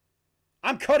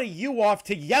 I'm cutting you off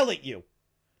to yell at you.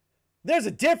 There's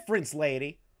a difference,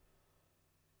 lady.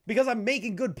 Because I'm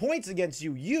making good points against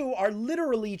you. You are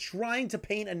literally trying to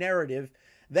paint a narrative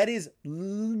that is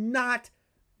not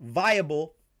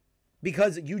viable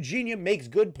Because Eugenia makes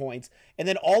good points, and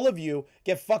then all of you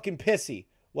get fucking pissy.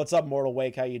 What's up, Mortal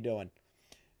Wake? How you doing?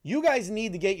 You guys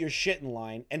need to get your shit in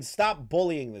line and stop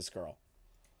bullying this girl.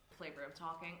 Flavor of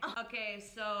talking. Okay,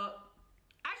 so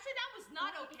actually that was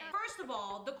not okay. First of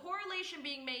all, the correlation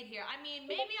being made here. I mean,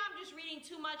 maybe I'm just reading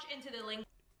too much into the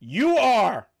You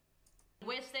are.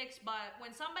 linguistics, but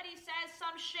when somebody says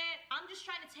some shit, I'm just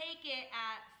trying to take it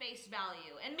at face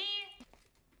value. And me,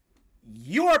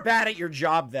 You are bad at your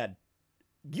job then.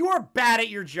 You are bad at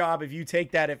your job if you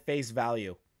take that at face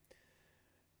value.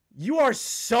 You are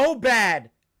so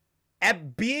bad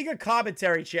at being a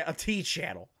commentary a T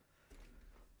channel.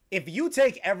 If you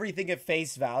take everything at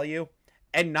face value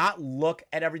and not look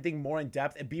at everything more in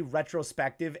depth and be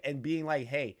retrospective and being like,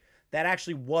 hey, that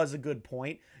actually was a good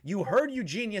point. You heard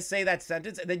Eugenia say that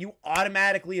sentence and then you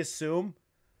automatically assume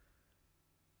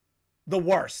the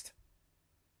worst.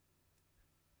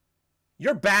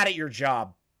 You're bad at your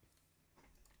job.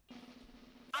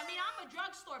 I mean, I'm a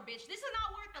drugstore bitch. This is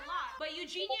not worth a lot. But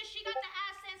Eugenia, she got the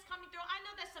ass sense coming through. I know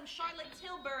there's some Charlotte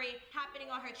Tilbury happening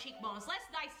on her cheekbones. Let's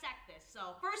dissect this.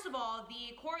 So, first of all,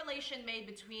 the correlation made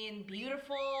between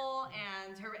beautiful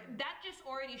and her, that just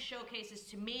already showcases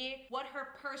to me what her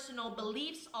personal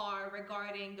beliefs are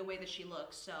regarding the way that she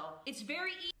looks. So, it's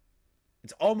very easy.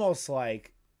 It's almost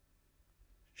like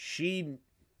she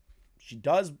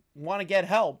does want to get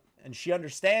help and she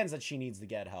understands that she needs to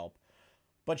get help.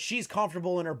 But she's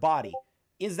comfortable in her body.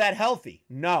 Is that healthy?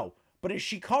 No. But is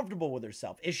she comfortable with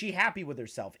herself? Is she happy with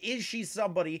herself? Is she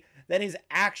somebody that is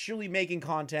actually making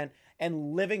content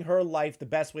and living her life the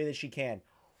best way that she can?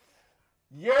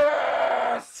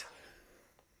 Yes!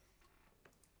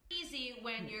 Easy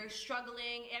when you're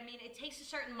struggling. I mean, it takes a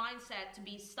certain mindset to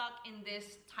be stuck in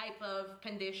this type of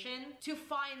condition to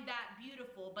find that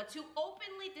beautiful. But to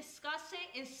openly discuss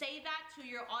it and say that to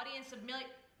your audience of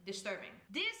millions, disturbing.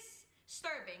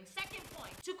 Disturbing. Second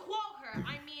point, to quote her,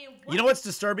 I mean... You know what's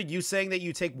disturbing? You saying that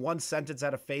you take one sentence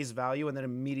at a face value and then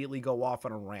immediately go off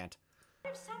on a rant.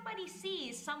 If somebody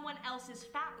sees someone else's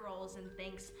fat rolls and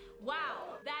thinks,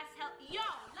 wow, that's hell... Yo,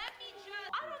 let me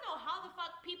just... I don't know how the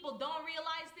fuck people don't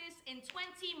realize this. In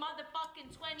 20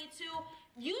 motherfucking 22,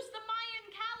 use the Mayan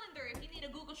calendar if you need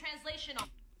a Google translation on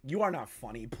You are not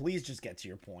funny. Please just get to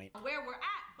your point. where we're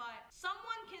at, but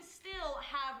someone can still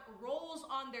have rolls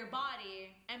on their body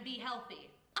and be healthy.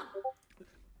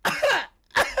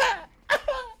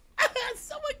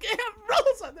 Someone can have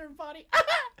rolls on their body.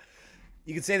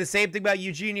 You can say the same thing about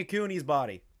Eugenia Cooney's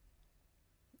body.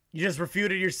 You just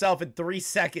refuted yourself in 3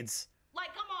 seconds.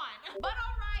 Like, come on. But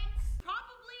alright,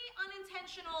 probably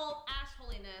unintentional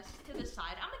assholiness to the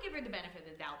side. I'm gonna give her the benefit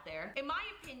of the doubt there. In my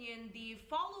opinion, the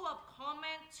follow-up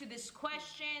comment to this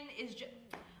question is just...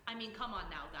 I mean, come on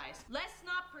now, guys. Let's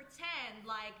not pretend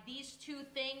like these two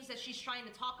things that she's trying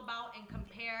to talk about and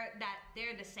compare that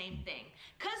they're the same thing.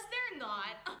 Because they're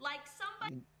not. Like,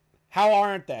 somebody... How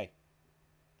aren't they?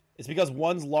 It's because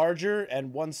one's larger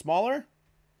and one's smaller?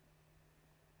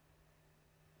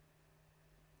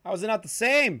 How is it not the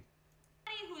same?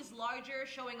 Somebody who's larger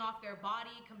showing off their body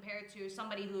compared to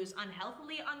somebody who's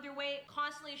unhealthily underweight,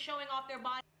 constantly showing off their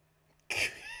body.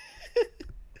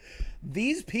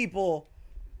 These people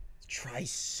try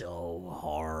so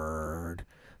hard.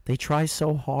 They try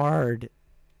so hard.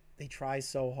 They try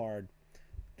so hard.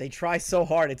 They try so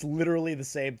hard. It's literally the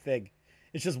same thing.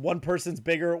 It's just one person's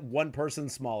bigger, one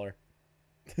person's smaller.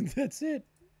 That's it.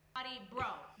 Bro,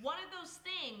 one of those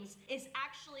things is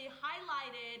actually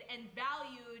highlighted and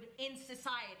valued in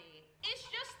society. It's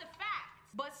just a fact.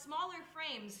 But smaller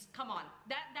frames, come on,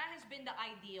 that has been the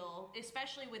ideal,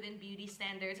 especially within beauty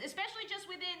standards, especially just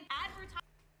within advertising.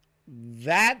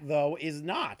 That, though, is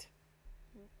not.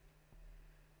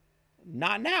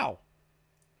 Not now.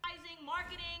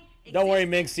 Marketing. Don't worry,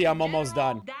 Minxie, I'm almost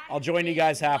done. I'll join you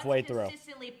guys halfway through.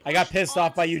 I got pissed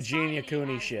off by Eugenia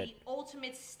Cooney shit. The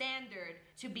ultimate standard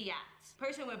to be at.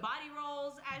 Person with body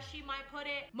rolls, as she might put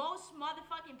it. Most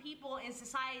motherfucking people in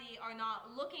society are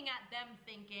not looking at them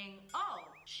thinking, oh,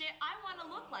 shit, I want to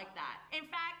look like that. In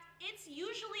fact, it's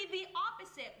usually the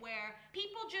opposite, where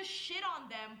people just shit on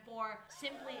them for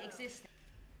simply existing.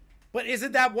 But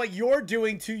isn't that what you're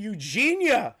doing to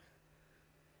Eugenia?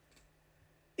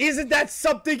 Isn't that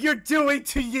something you're doing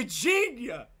to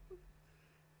Eugenia?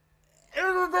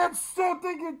 Isn't that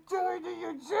something you're doing to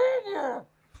Eugenia?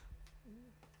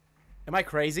 Am I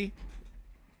crazy?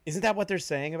 Isn't that what they're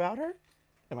saying about her?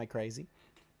 Am I crazy?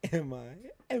 Am I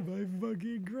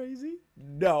fucking crazy?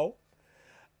 No.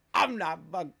 I'm not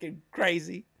fucking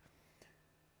crazy.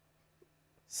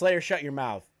 Slayer, shut your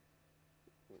mouth.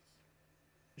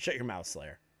 Shut your mouth,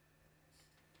 Slayer.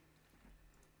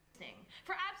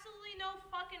 For absolutely no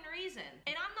fucking reason.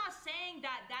 And I'm not saying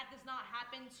that that does not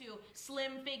happen to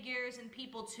slim figures and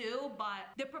people too, but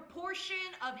the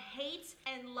proportion of hate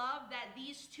and love that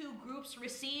these two groups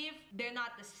receive, they're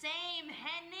not the same,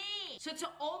 henny. So to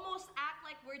almost act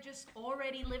like we're just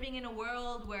already living in a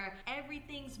world where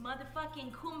everything's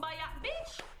motherfucking kumbaya,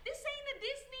 bitch, this ain't a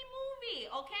Disney movie,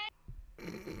 okay?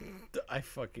 I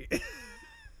fucking...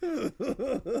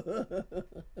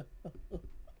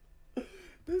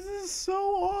 This is so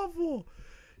awful.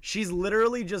 She's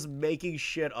literally just making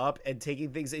shit up and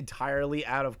taking things entirely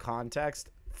out of context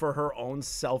for her own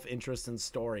self-interest and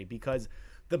story, because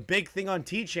the big thing on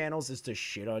T channels is to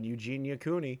shit on Eugenia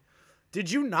Cooney. Did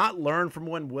you not learn from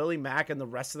when Willie Mack and the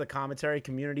rest of the commentary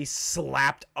community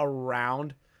slapped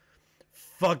around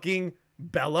fucking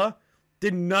Bella?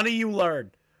 Did none of you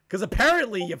learn? Because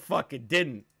apparently you fucking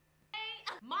didn't. Hey,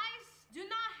 mice, do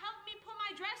not help me put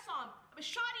my dress on.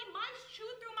 Shoddy, mice chew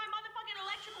through my motherfucking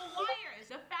electrical wires.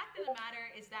 The fact of the matter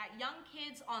is that young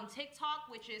kids on TikTok,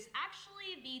 which is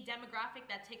actually the demographic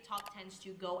that TikTok tends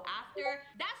to go after,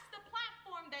 that's the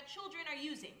platform that children are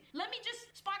using. Let me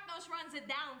just, Spark Notes runs it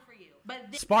down for you.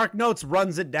 But Spark Notes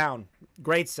runs it down.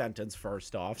 Great sentence,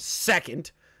 first off.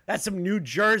 Second, that's some New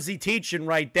Jersey teaching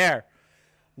right there.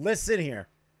 Listen here.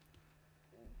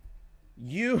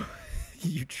 You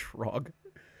trog.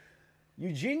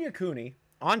 Eugenia Cooney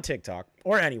on TikTok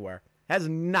or anywhere has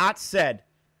not said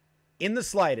in the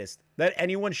slightest that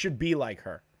anyone should be like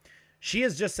her. She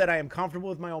has just said, I am comfortable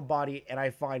with my own body and I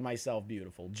find myself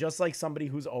beautiful. Just like somebody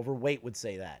who's overweight would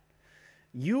say that.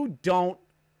 You don't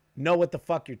know what the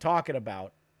fuck you're talking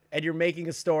about, and you're making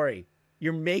a story.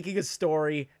 You're making a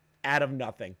story out of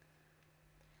nothing.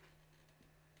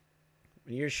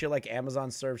 When you hear shit like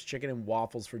Amazon serves chicken and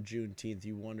waffles for Juneteenth,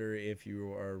 you wonder if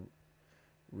you are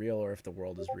real or if the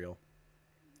world is real.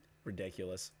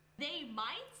 Ridiculous. they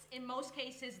might, in most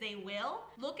cases they will,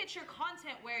 look at your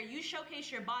content where you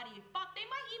showcase your body. Fuck, they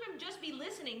might even just be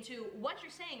listening to what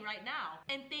you're saying right now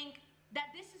and think that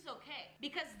this is okay.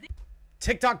 Because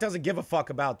TikTok doesn't give a fuck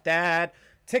about that.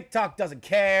 TikTok doesn't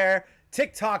care.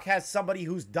 TikTok has somebody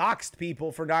who's doxed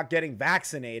people for not getting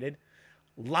vaccinated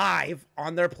live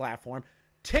on their platform.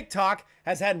 TikTok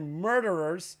has had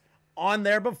murderers on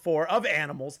there before of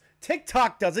animals.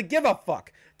 TikTok doesn't give a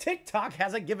fuck. TikTok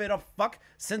hasn't given a fuck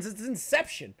since its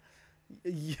inception.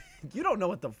 You don't know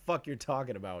what the fuck you're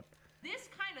talking about. this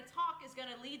kind of talk is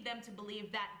gonna lead them to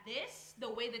believe that this, the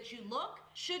way that you look,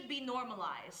 should be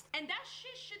normalized. And that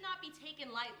shit should not be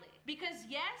taken lightly. Because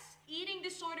yes, eating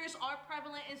disorders are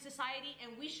prevalent in society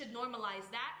and we should normalize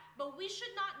that, but we should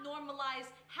not normalize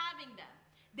having them.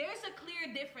 There's a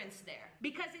clear difference there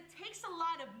because it takes a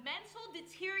lot of mental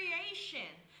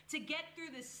deterioration to get through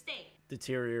this state.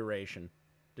 Deterioration.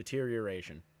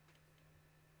 Deterioration.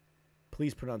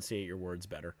 Please pronunciate your words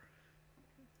better.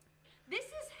 This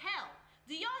is hell.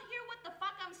 Do y'all hear what the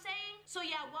fuck I'm saying? So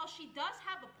yeah, while she does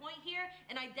have a point here,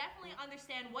 and I definitely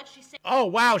understand what she's saying. Oh,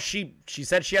 wow. She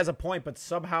said she has a point, but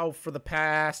somehow for the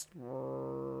past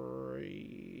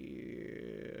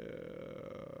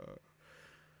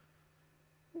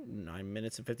 9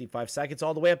 minutes and 55 seconds,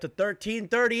 all the way up to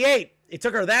 13:38. It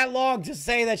took her that long to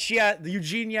say that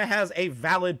Eugenia has a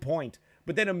valid point,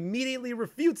 but then immediately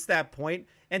refutes that point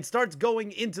and starts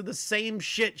going into the same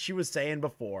shit she was saying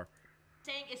before.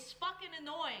 Saying it's fucking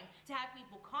annoying to have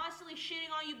people constantly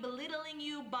shitting on you, belittling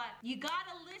you, but you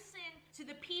gotta listen to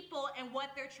the people and what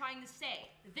they're trying to say.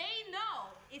 They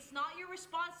know it's not your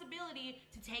responsibility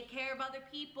to take care of other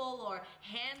people or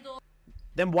handle.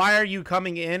 Then why are you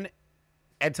coming in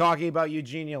and talking about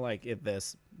Eugenia like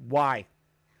this? Why?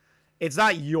 It's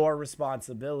not your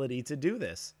responsibility to do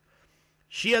this.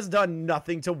 She has done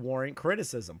nothing to warrant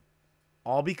criticism.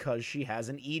 All because she has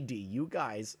an ED. You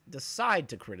guys decide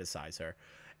to criticize her.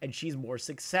 And she's more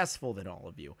successful than all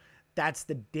of you. That's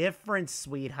the difference,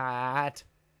 sweetheart.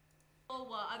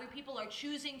 What other people are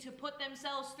choosing to put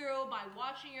themselves through by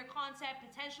watching your content,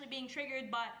 potentially being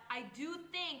triggered. But I do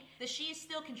think that she is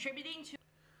still contributing to...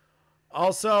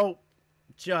 Also,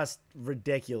 just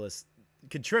ridiculous.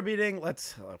 Contributing,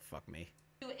 oh, fuck me.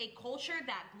 A culture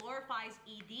that glorifies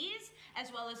EDs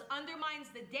as well as undermines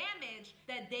the damage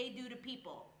that they do to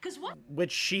people. Because what?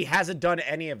 Which she hasn't done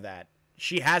any of that.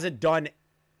 She hasn't done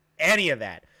any of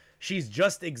that. She's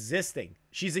just existing.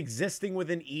 She's existing with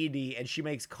an ED and she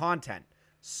makes content.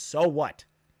 So what?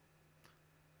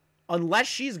 Unless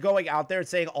she's going out there and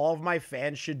saying all of my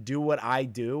fans should do what I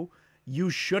do, you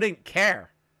shouldn't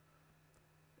care.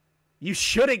 You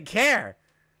shouldn't care.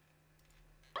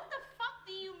 What the fuck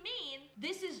do you mean?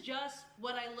 This is just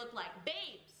what I look like.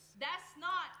 Babes, that's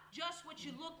not just what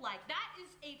you look like. That is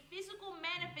a physical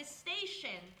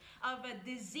manifestation of a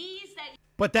disease that...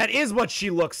 But that is what she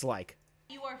looks like.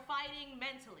 You are fighting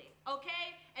mentally,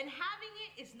 okay? And having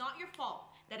it is not your fault.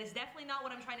 That is definitely not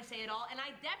what I'm trying to say at all. And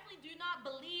I definitely do not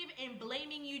believe in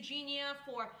blaming Eugenia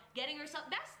for getting herself.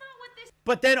 That's not what this.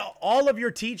 But then all of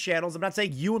your T channels, I'm not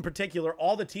saying you in particular,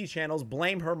 all the T channels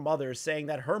blame her mother, saying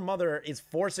that her mother is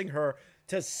forcing her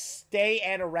to stay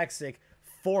anorexic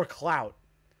for clout.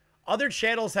 Other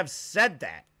channels have said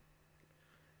that.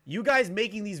 You guys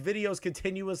making these videos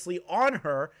continuously on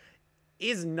her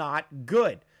is not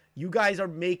good. You guys are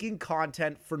making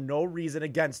content for no reason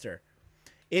against her.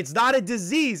 It's not a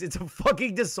disease. It's a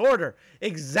fucking disorder.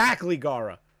 Exactly,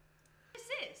 Gara. This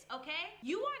is, okay?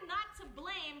 You are not to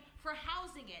blame for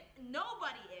housing it.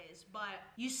 Nobody is, but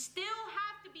you still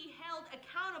have to be held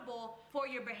accountable for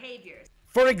your behaviors.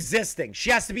 For existing. She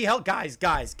has to be held. Guys.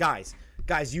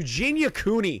 Eugenia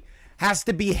Cooney has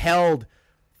to be held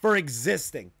for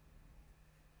existing.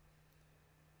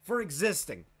 For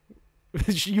existing.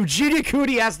 Eugenia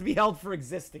Cooney has to be held for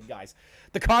existing, guys.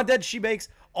 The content she makes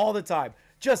all the time.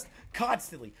 Just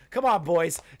constantly. Come on,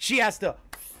 boys. She has to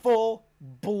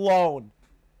full-blown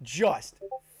just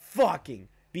fucking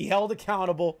be held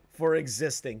accountable for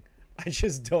existing. I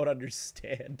just don't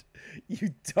understand.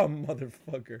 You dumb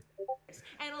motherfucker.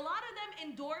 And a lot of them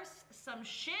endorse some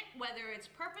shit, whether it's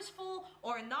purposeful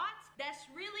or not, that's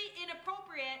really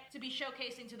inappropriate to be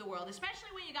showcasing to the world, especially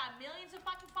when you got millions of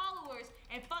fucking followers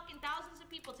and fucking thousands of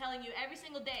people telling you every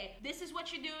single day, this is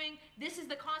what you're doing, this is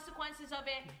the consequences of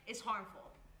it, it's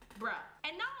harmful. Bruh.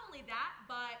 And not only that,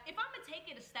 but if I'm gonna take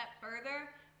it a step further,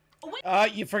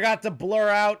 you forgot to blur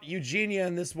out Eugenia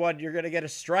in this one. You're gonna get a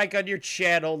strike on your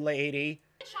channel, lady.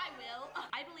 which I will.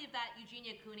 I believe that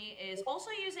Eugenia Cooney is also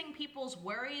using people's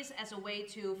worries as a way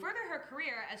to further her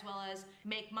career as well as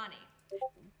make money.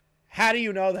 How do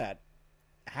you know that?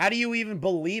 How do you even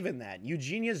believe in that?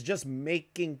 Eugenia's just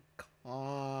making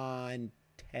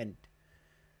content.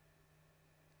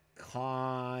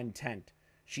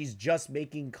 She's just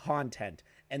making content.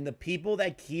 And the people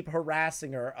that keep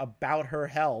harassing her about her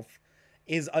health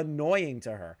is annoying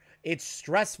to her. It's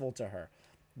stressful to her.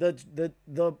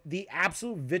 The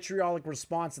absolute vitriolic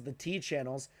response that the T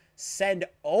channels send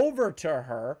over to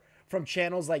her from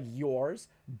channels like yours,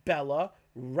 Bella,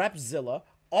 Repzilla,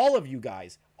 all of you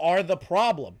guys are the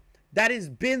problem. That has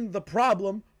been the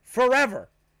problem forever.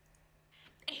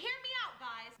 Hear me out,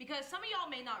 guys, because some of y'all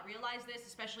may not realize this,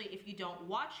 especially if you don't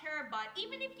watch her, but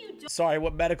even if you do. Sorry,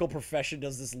 what medical profession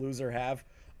does this loser have?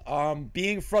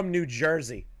 Being from New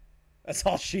Jersey. That's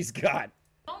all she's got.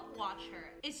 Don't watch her.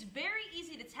 It's very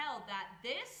easy to tell that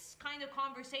this kind of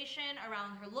conversation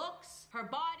around her looks, her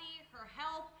body, her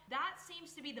health, that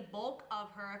seems to be the bulk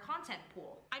of her content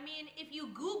pool. I mean, if you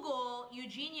Google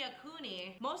Eugenia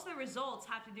Cooney, most of the results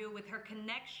have to do with her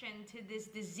connection to this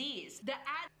disease.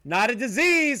 Not a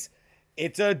disease!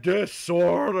 It's a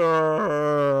disorder!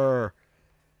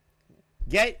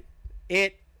 Get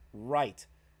it right.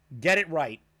 Get it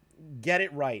right. Get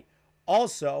it right.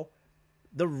 Also,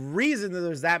 the reason that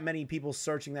there's that many people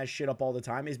searching that shit up all the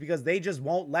time is because they just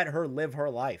won't let her live her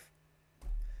life.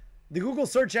 The Google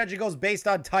search engine goes based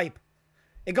on type.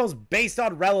 It goes based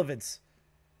on relevance.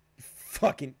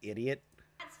 Fucking idiot. In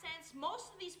that sense,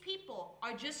 most of these people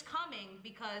are just coming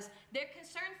because they're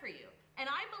concerned for you. And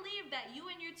I believe that you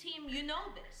and your team, you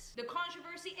know this. The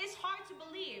controversy is hard to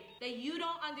believe that you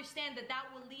don't understand that that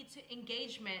will lead to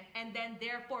engagement and then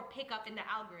therefore pick up in the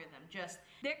algorithm. Just,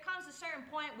 there comes a certain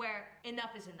point where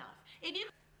enough is enough. If you...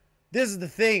 This is the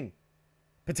thing.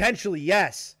 Potentially,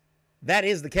 yes. That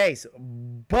is the case.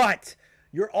 But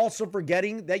you're also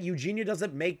forgetting that Eugenia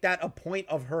doesn't make that a point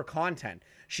of her content.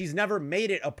 She's never made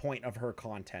it a point of her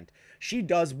content. She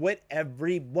does what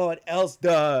everyone else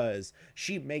does.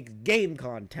 She makes game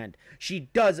content.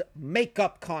 She does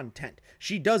makeup content.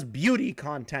 She does beauty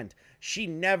content. She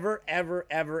never, ever,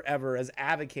 ever, ever has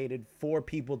advocated for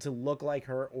people to look like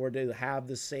her or to have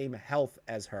the same health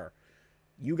as her.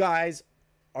 You guys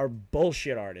are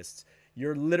bullshit artists.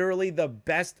 You're literally the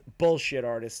best bullshit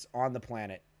artists on the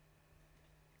planet.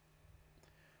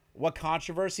 What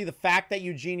controversy? The fact that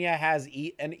Eugenia has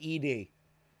an ED.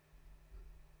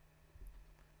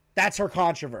 That's her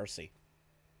controversy.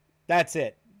 That's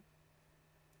it.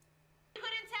 You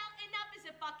couldn't tell enough is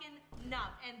a fucking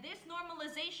enough. And this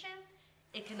normalization,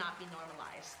 it cannot be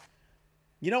normalized.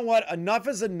 You know what? Enough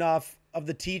is enough of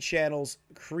the T channels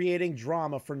creating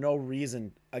drama for no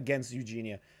reason against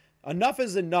Eugenia. Enough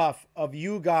is enough of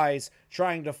you guys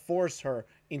trying to force her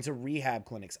into rehab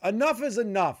clinics. Enough is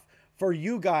enough for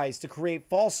you guys to create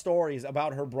false stories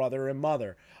about her brother and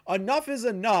mother. Enough is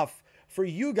enough for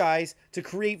you guys to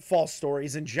create false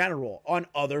stories in general on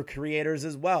other creators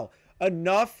as well.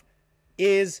 Enough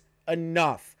is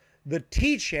enough. The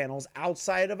T channels,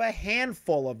 outside of a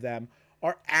handful of them,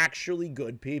 are actually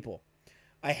good people.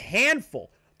 A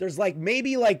handful. There's like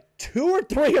maybe like 2 or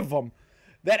 3 of them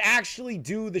that actually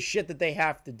do the shit that they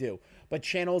have to do. But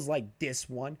channels like this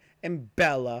one and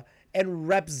Bella and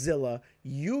Repzilla,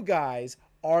 you guys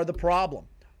are the problem.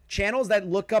 Channels that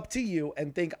look up to you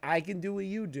and think I can do what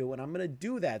you do and I'm going to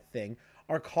do that thing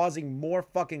are causing more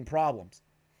fucking problems.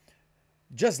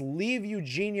 Just leave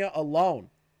Eugenia alone.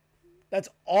 That's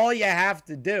all you have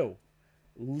to do.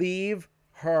 Leave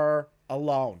her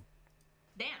alone.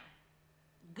 Damn.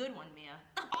 Good one, Mia.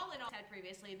 All in all, said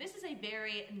previously, this is a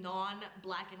very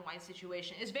non-black and white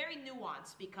situation. It's very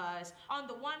nuanced because on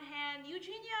the one hand,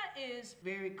 Eugenia is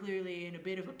very clearly in a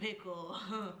bit of a pickle.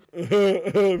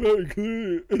 Very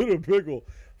clearly in a pickle.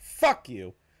 Fuck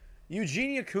you.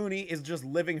 Eugenia Cooney is just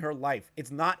living her life.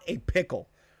 It's not a pickle.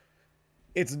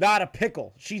 It's not a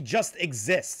pickle. She just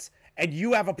exists. And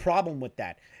you have a problem with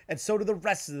that. And so do the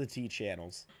rest of the T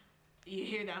channels. You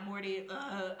hear that, Morty?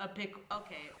 A pickle.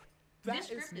 Okay. This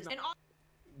script is...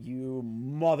 You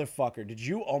motherfucker. Did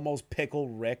you almost pickle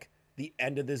Rick the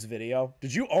end of this video?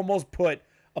 Did you almost put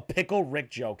a pickle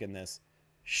Rick joke in this?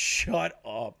 Shut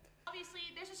up. Obviously,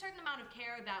 there's a certain amount of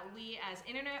care that we as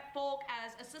internet folk,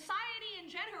 as a society in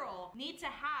general, need to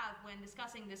have when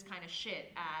discussing this kind of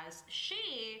shit, as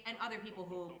she and other people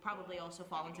who probably also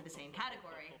fall into the same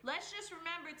category. Let's just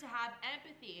remember to have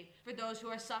empathy for those who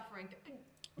are suffering.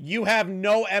 You have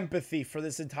no empathy for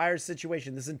this entire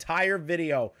situation. This entire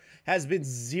video has been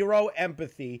zero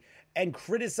empathy and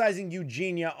criticizing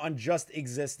Eugenia on just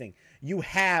existing. You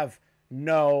have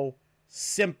no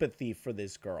sympathy for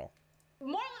this girl.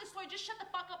 Moral of the story, just shut the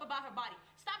fuck up about her body.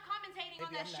 Stop commentating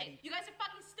on that shit. You guys are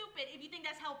fucking stupid if you think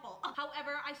that's helpful.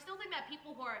 However, I still think that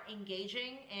people who are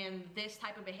engaging in this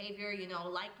type of behavior, you know,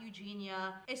 like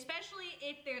Eugenia, especially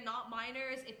if they're not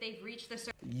minors, if they've reached the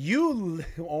certain...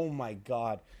 Oh my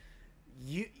God.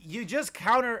 You just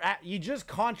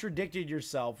contradicted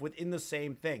yourself within the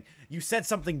same thing. You said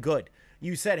something good.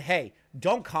 You said, hey,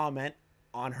 don't comment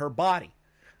on her body.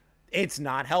 It's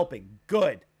not helping.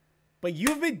 Good. But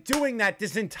you've been doing that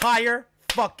this entire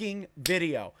fucking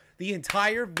video. The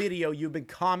entire video you've been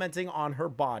commenting on her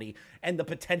body and the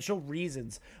potential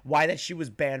reasons why that she was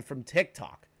banned from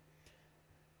TikTok.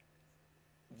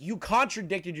 You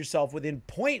contradicted yourself within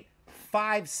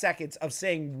 0.5 seconds of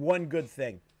saying one good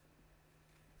thing.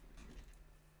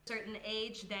 Certain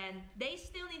age, then they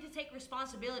still need to take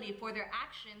responsibility for their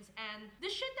actions and the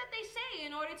shit that they say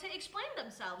in order to explain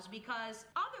themselves, because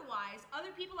otherwise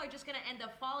other people are just gonna end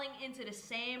up falling into the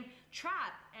same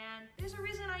trap. And there's a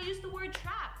reason I use the word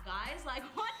trap, guys. Like,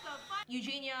 what the fuck?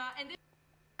 Eugenia,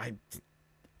 and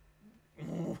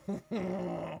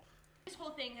this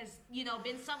whole thing has, you know,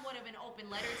 been somewhat of an open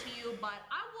letter to you, but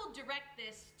I will direct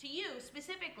this to you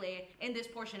specifically in this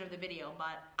portion of the video.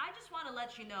 But I just want to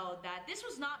let you know that this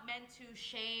was not meant to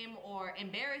shame or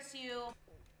embarrass you.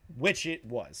 Which it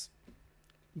was.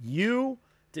 You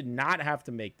did not have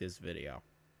to make this video.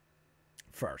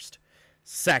 First.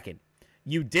 Second,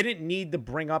 you didn't need to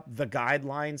bring up the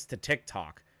guidelines to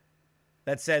TikTok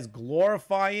that says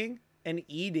glorifying an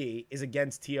ED is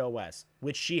against TOS,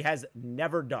 which she has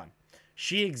never done.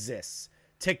 She exists.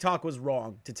 TikTok was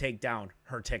wrong to take down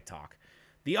her TikTok.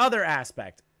 The other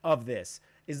aspect of this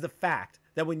is the fact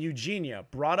that when Eugenia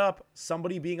brought up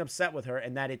somebody being upset with her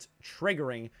and that it's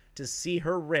triggering to see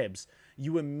her ribs,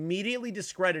 you immediately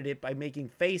discredited it by making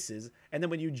faces. And then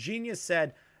when Eugenia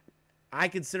said, I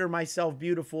consider myself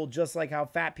beautiful just like how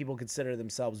fat people consider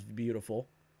themselves beautiful,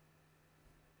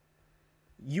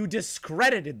 you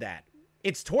discredited that.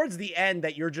 It's towards the end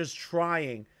that you're just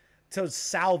trying to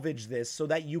salvage this so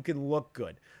that you can look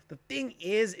good. The thing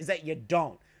is that you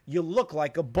don't. You look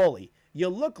like a bully. You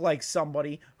look like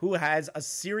somebody who has a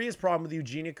serious problem with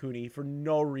Eugenia Cooney for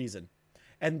no reason.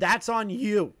 And that's on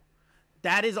you.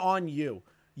 That is on you.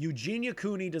 Eugenia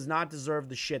Cooney does not deserve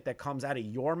the shit that comes out of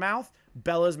your mouth,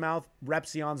 Bella's mouth,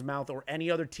 Repzion's mouth, or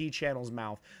any other T channel's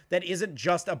mouth that isn't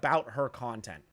just about her content.